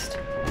quest.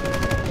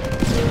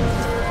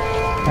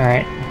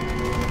 Alright.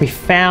 We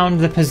found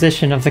the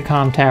position of the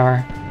comm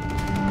tower.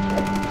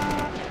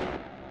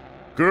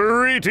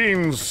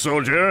 Greetings,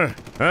 soldier.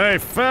 I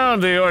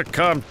found the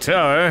Orque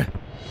tower.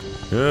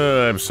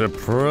 I'm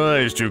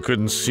surprised you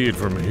couldn't see it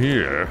from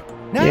here.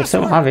 Now Yeah,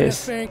 so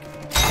obvious.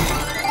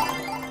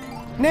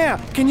 Now,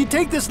 can you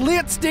take this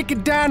lit stick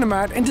of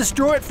dynamite and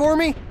destroy it for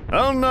me?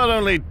 I'll not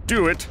only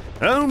do it,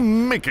 I'll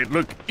make it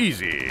look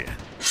easy.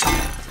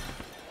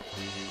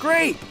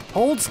 Great!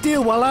 Hold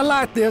still while I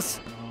light this.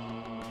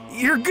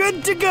 You're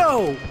good to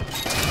go!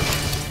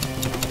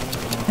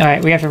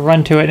 Alright, we have to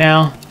run to it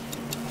now.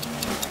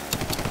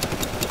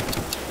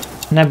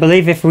 And I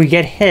believe if we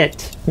get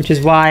hit, which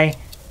is why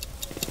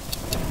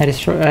I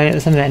destroy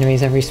some of the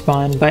enemies have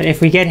respawned, but if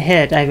we get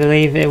hit, I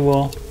believe it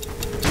will...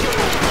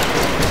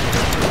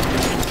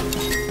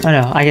 Oh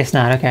no, I guess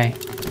not, okay.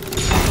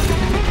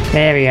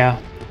 There we go.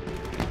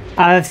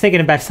 I was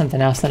thinking about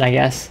something else then, I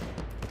guess.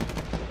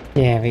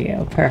 There we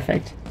go,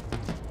 perfect.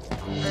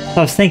 So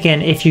I was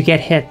thinking if you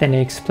get hit, then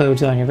it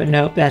explodes on you, but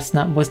nope,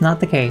 was not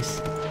the case.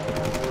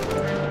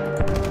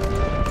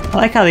 I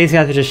like how these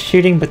guys are just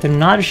shooting, but they're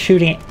not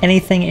shooting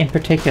anything in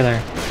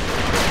particular.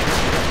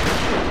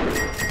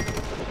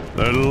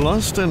 The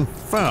lost and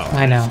found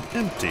I know. is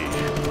empty.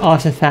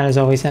 Lost and found is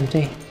always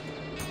empty.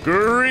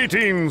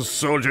 Greetings,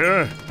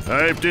 soldier.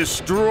 I've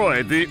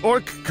destroyed the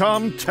Orque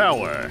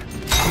tower.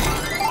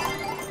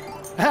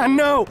 I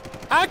know!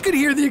 I could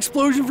hear the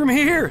explosion from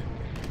here!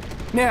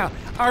 Now,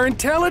 our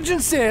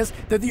intelligence says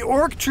that the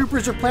Orc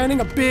troopers are planning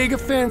a big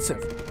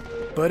offensive.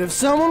 But if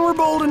someone were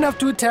bold enough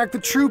to attack the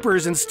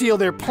troopers and steal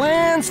their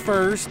plans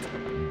first...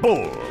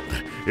 Bold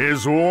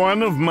is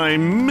one of my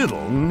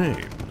middle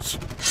names.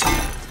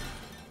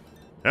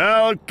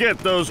 I'll get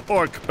those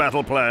Orc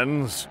battle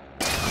plans.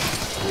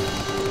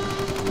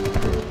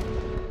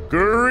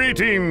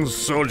 Greetings,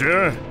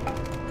 soldier.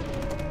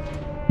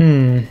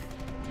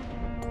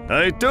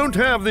 I don't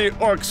have the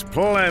Orcs'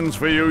 plans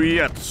for you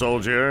yet,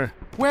 soldier.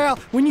 Well,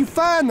 when you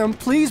find them,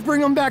 please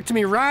bring them back to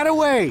me right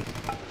away.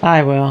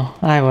 I will.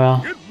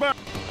 Goodbye.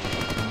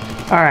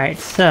 Alright,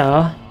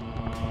 so...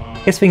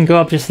 I guess we can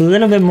go up just a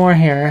little bit more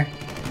here.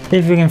 See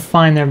if we can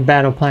find their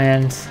battle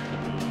plans.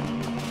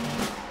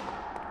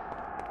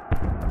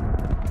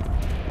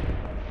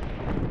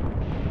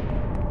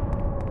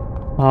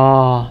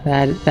 Oh,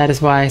 that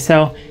is why.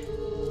 So,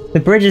 the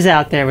bridge is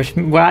out there,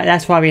 well,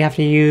 that's why we have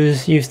to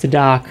use the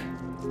dock.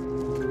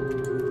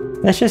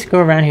 Let's just go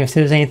around here, see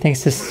if there's anything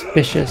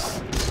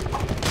suspicious.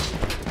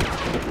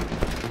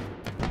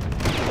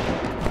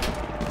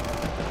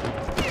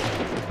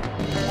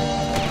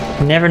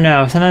 You never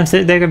know. Sometimes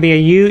there could be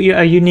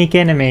a unique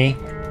enemy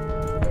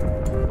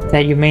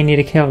that you may need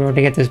to kill in order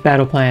to get those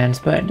battle plans,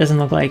 but it doesn't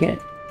look like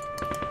it.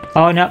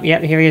 Oh, no,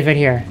 yep, here he is right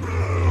here.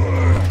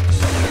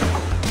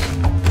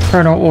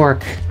 Colonel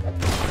Orque.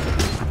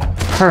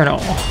 Colonel.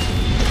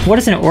 What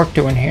is an Orc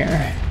doing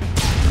here?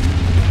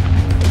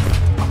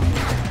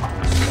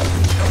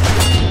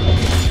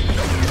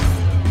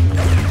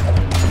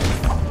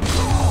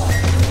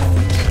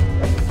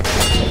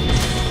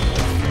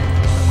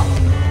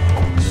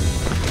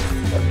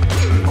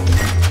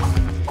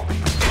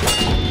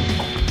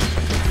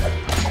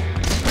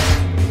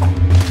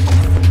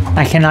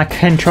 I cannot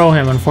control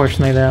him,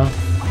 unfortunately, though.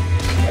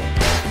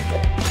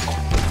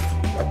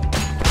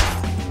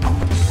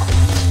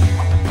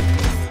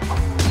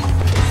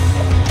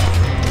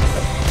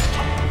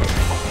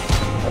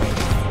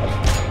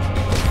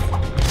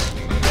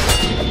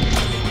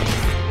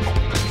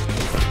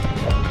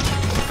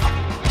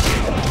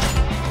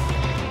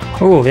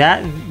 Ooh,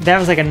 that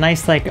was like a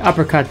nice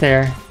uppercut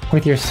there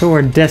with your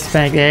sword,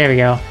 DeathSpank. There we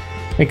go.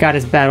 We got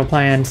his battle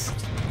plans.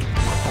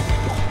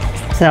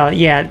 So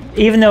yeah,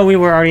 even though we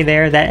were already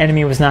there, that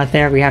enemy was not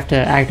there. We have to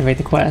activate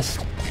the quest.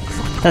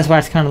 That's why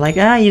it's kind of like,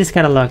 you just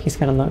gotta look. You just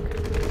gotta look.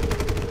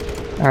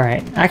 All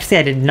right. Actually,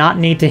 I did not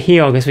need to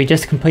heal because we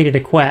just completed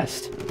a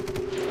quest.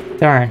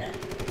 Darn.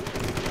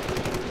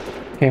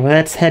 Okay, well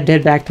let's head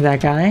back to that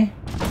guy.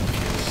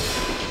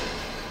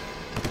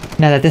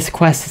 Now that this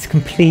quest is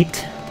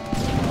complete.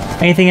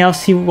 Anything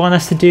else you want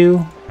us to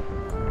do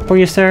for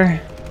you, sir?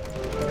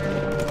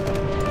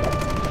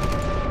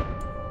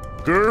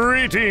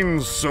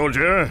 Greetings,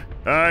 soldier.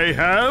 I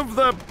have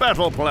the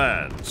battle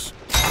plans.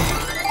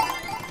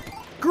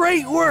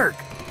 Great work!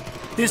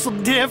 This'll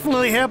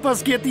definitely help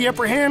us get the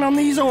upper hand on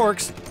these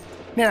orcs.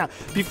 Now,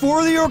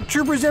 before the orc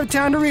troopers have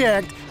time to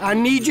react, I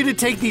need you to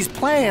take these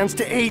plans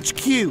to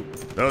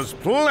HQ. Those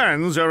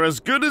plans are as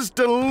good as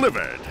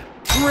delivered.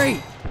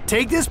 Great!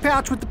 Take this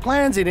pouch with the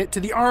plans in it to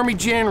the Army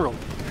General.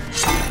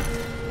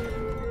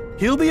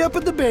 He'll be up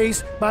at the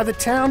base by the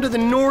town to the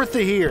north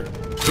of here.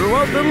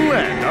 Throughout the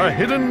land are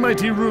hidden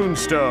mighty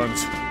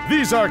runestones.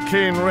 These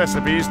arcane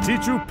recipes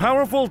teach you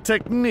powerful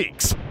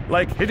techniques,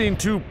 like hitting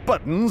 2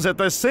 buttons at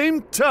the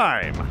same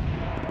time.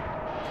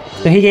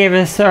 So he gave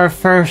us our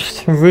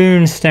first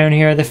rune stone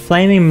here, the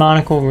Flaming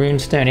Monocle rune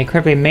stone.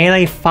 Equip a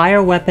melee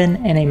fire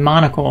weapon and a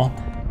monocle,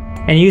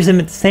 and use them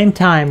at the same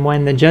time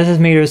when the justice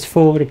meter is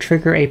full to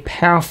trigger a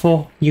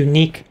powerful,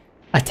 unique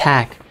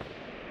attack.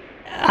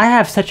 I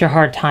have such a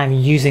hard time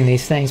using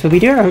these things, but we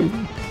do. I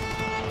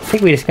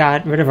think we just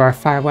got rid of our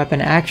fire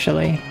weapon,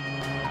 actually.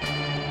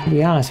 To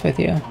be honest with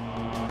you.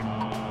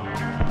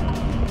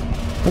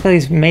 Look at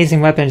these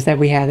amazing weapons that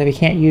we have that we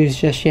can't use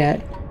just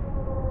yet.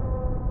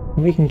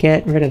 We can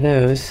get rid of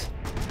those.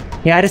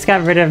 Yeah, I just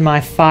got rid of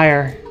my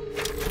fire.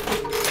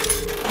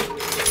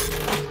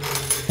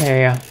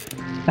 There you go.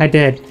 I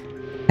did.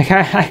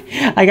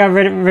 I got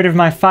rid of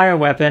my fire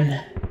weapon,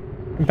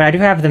 but I do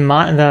have the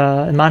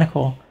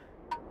monocle.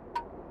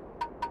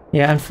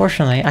 Yeah,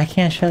 unfortunately, I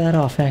can't show that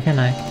off, can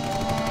I?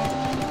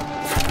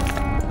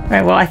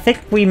 Alright, well, I think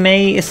we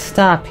may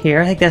stop here.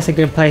 I think that's a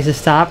good place to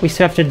stop. We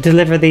still have to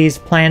deliver these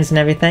plans and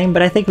everything,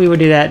 but I think we would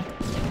do that.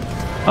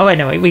 Oh, wait,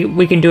 no, wait,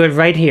 we can do it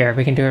right here.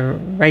 We can do it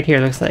right here,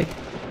 looks like.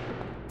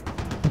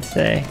 Let's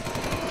see.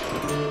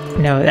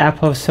 No, the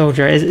outpost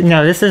soldier is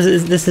no. This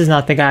is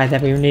not the guy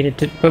that we needed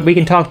to. But we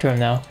can talk to him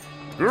though.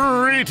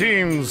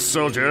 Greetings,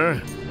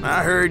 soldier.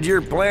 I heard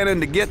you're planning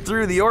to get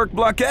through the Orc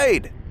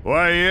blockade.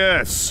 Why,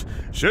 yes.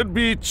 Should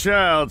be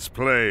child's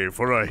play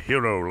for a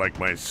hero like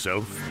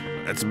myself.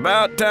 It's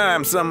about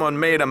time someone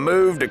made a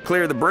move to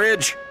clear the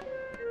bridge.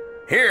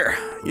 Here,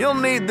 you'll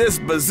need this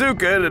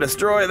bazooka to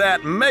destroy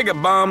that mega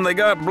bomb they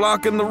got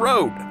blocking the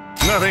road.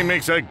 Nothing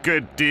makes a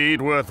good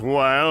deed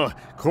worthwhile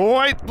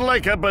quite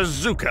like a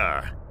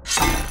bazooka.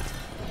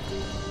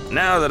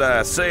 Now that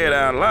I say it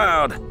out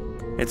loud,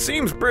 it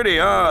seems pretty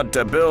odd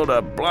to build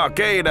a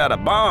blockade out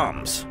of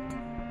bombs.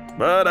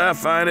 But I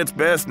find it's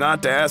best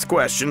not to ask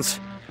questions.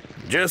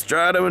 Just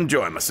try to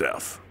enjoy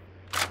myself.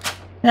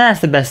 That's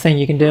the best thing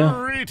you can do.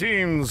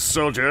 Greetings,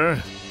 soldier.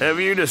 Have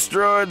you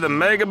destroyed the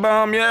mega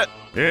bomb yet?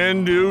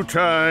 In due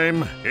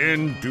time,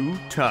 in due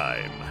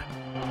time.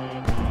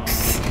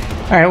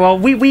 Alright, well,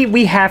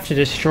 we have to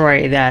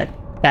destroy that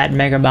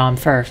mega bomb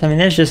first. I mean,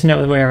 there's just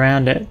no way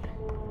around it.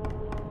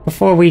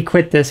 Before we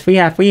quit this, we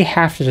have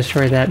to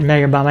destroy that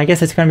mega bomb. I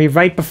guess it's going to be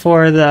right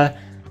before the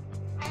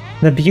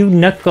POW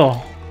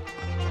knuckle.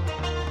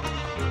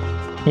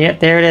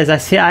 Yep, there it is.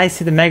 I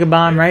see the mega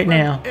bomb right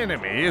now.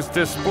 Enemy is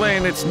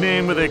displaying its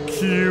name with a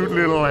cute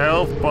little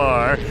health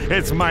bar.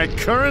 It's my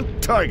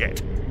current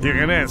target. You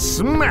can then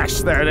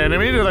smash that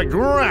enemy to the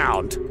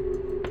ground.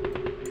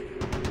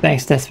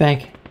 Thanks,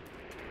 DeathSpank.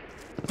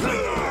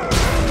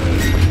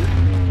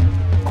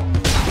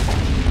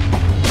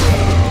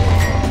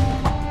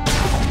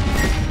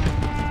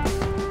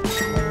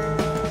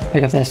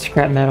 Pick up that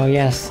scrap metal,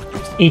 yes.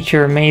 Eat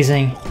your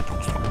amazing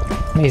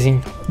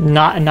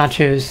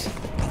nachos.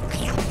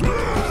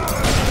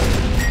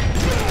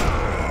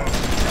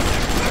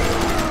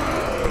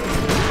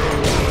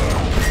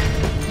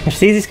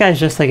 See, these guys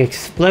just like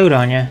explode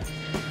on you.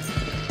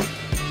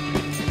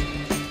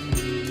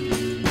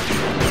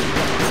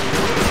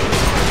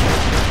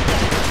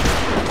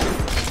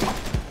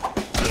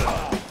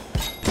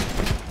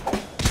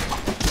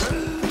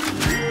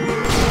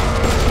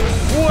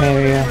 There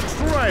we go.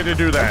 Try to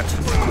do that.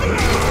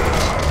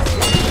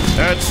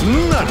 That's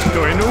not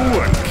going to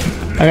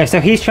work. Okay,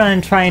 so he's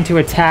trying to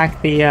attack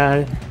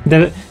the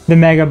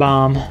mega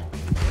bomb.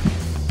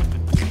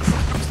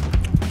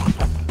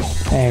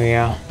 There we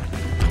go.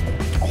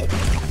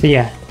 So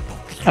yeah,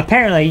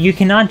 apparently you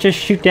cannot just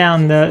shoot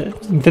down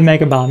the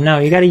mega bomb. No,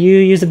 you gotta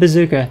use a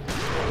bazooka.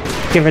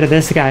 Get rid of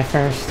this guy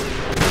first.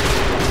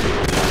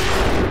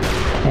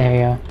 There we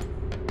go.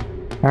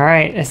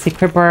 Alright, let's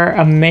equip our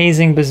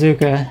amazing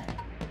bazooka.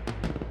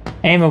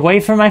 Aim away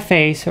from my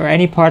face or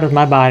any part of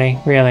my body,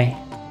 really.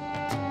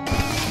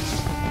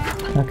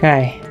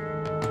 Okay.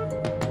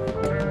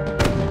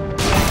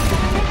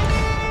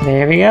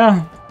 There we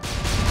go.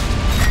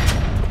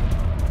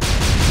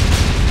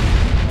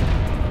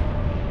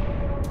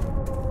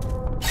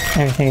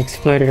 Everything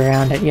exploded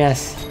around it,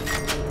 yes.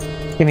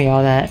 Give me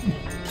all that.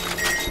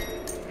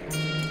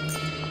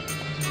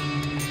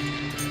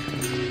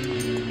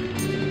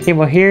 Okay,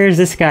 well here's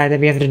this guy that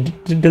we have to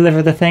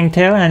deliver the thing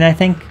to, and I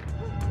think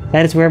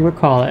that is where we'll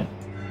call it.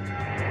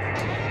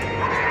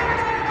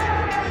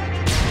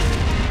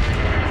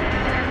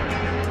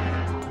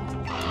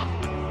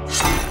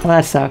 Well,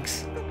 that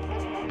sucks.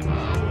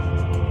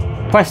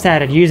 Quest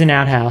added, use an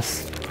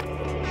outhouse.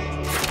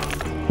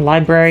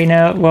 Library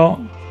note,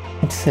 well,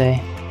 let's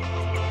see.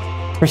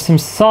 For some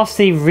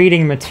saucy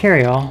reading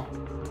material,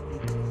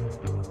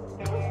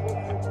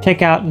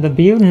 check out the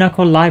POW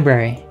Knuckle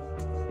Library.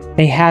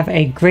 They have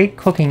a great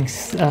cooking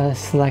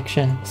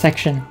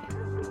section.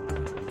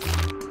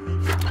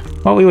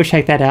 Well, we will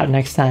check that out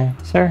next time,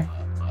 sir.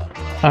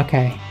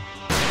 Okay.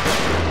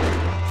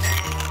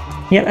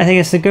 Yep, I think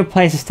it's a good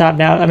place to stop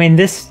now. I mean,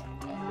 we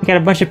got a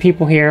bunch of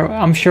people here.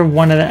 I'm sure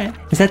one of the...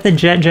 Is that the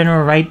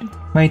general right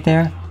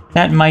there?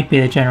 That might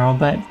be the general,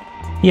 but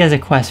he has a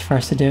quest for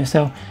us to do,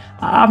 so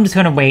I'm just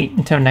going to wait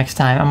until next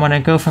time. I'm going to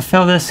go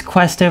fulfill this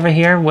quest over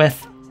here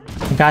with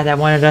the guy that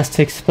wanted us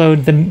to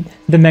explode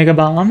the mega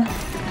bomb.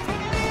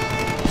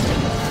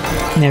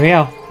 There we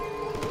go.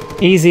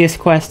 Easiest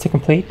quest to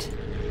complete.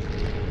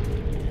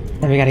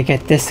 Then we gotta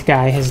get this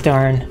guy his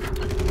darn...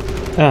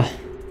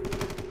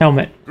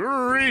 helmet.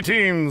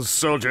 Greetings,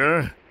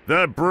 soldier.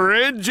 The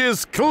bridge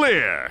is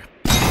clear.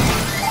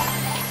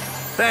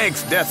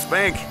 Thanks,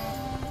 DeathSpank.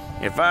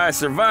 If I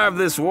survive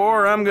this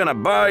war, I'm gonna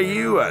buy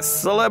you a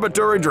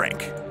celebratory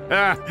drink.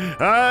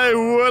 I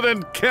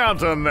wouldn't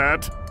count on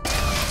that.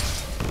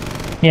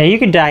 Yeah, you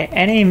could die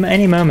any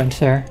moment,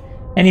 sir.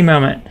 Any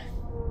moment.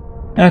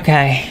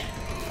 Okay.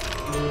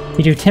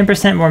 You do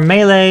 10% more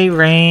melee,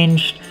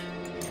 ranged,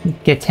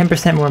 get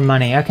 10% more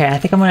money. Okay, I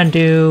think I'm gonna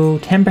do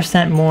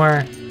 10%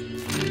 more...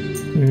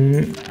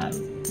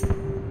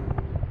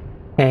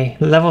 Okay,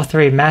 level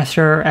 3,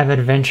 Master of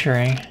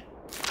Adventuring.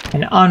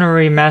 An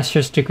honorary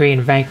master's degree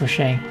in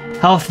vanquishing.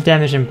 Health,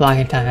 damage, and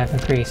blocking time have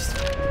increased.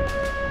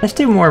 Let's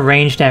do more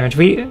range damage.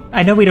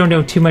 I know we don't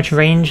do too much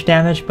range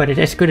damage, but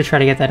it's good to try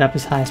to get that up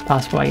as high as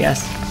possible, I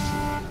guess.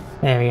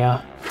 There we go.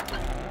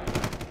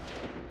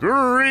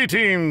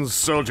 Greetings,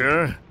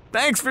 soldier.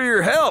 Thanks for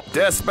your help,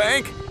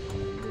 DeathSpank.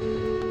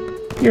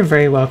 You're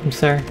very welcome,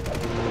 sir.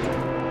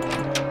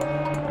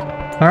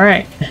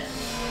 Alright.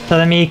 So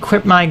let me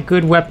equip my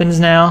good weapons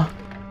now.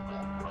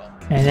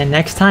 And then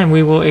next time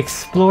we will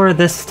explore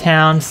this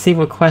town, see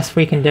what quests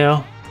we can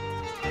do.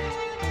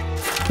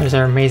 There's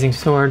our amazing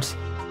swords.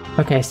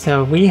 Okay,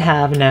 so we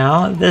have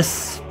now this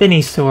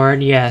spinny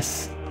sword,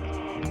 yes.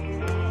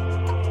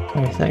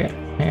 Wait a second,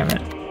 hang on a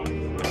minute.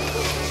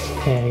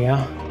 There we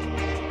go.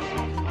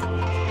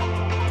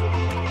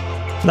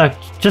 Look,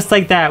 just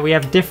like that, we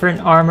have different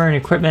armor and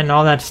equipment and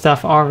all that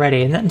stuff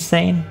already. Isn't that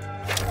insane?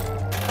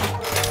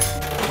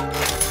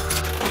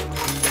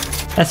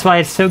 That's why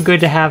it's so good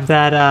to have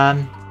that,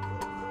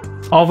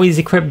 always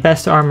equip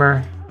best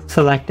armor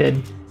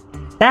selected.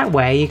 That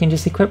way, you can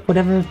just equip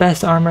whatever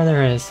best armor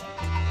there is.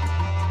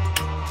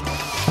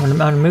 I'm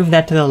gonna move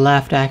that to the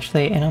left,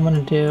 actually, and I'm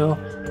gonna do...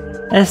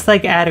 Let's,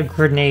 like, add a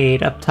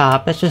grenade up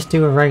top. Let's just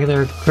do a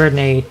regular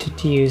grenade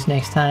to use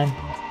next time.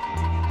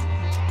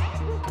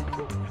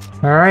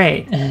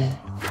 Alright.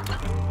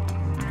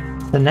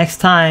 So next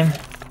time,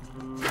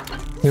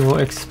 we will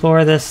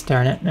explore this...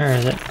 Darn it, where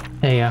is it?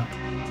 There you go.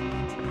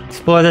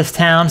 Explore this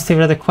town, see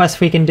what other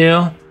quests we can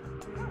do,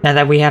 now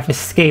that we have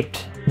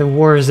escaped the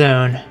war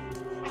zone.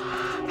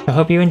 I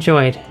hope you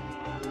enjoyed.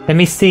 Let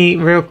me see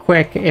real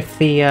quick if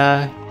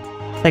the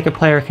second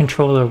player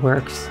controller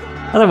works.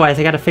 Otherwise,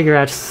 I gotta figure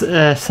out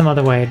some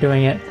other way of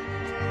doing it.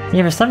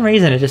 Yeah, for some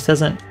reason it just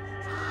doesn't...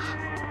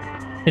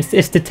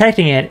 It's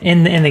detecting it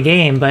in the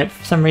game, but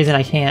for some reason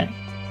I can't.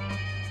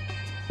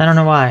 I don't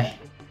know why.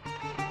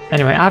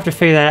 Anyway, I'll have to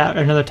figure that out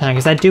another time,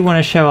 because I do want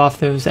to show off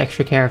those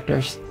extra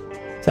characters.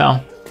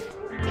 So,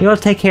 you all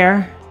take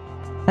care.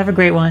 Have a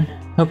great one.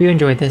 Hope you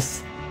enjoyed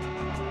this.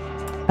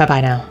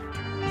 Bye-bye now.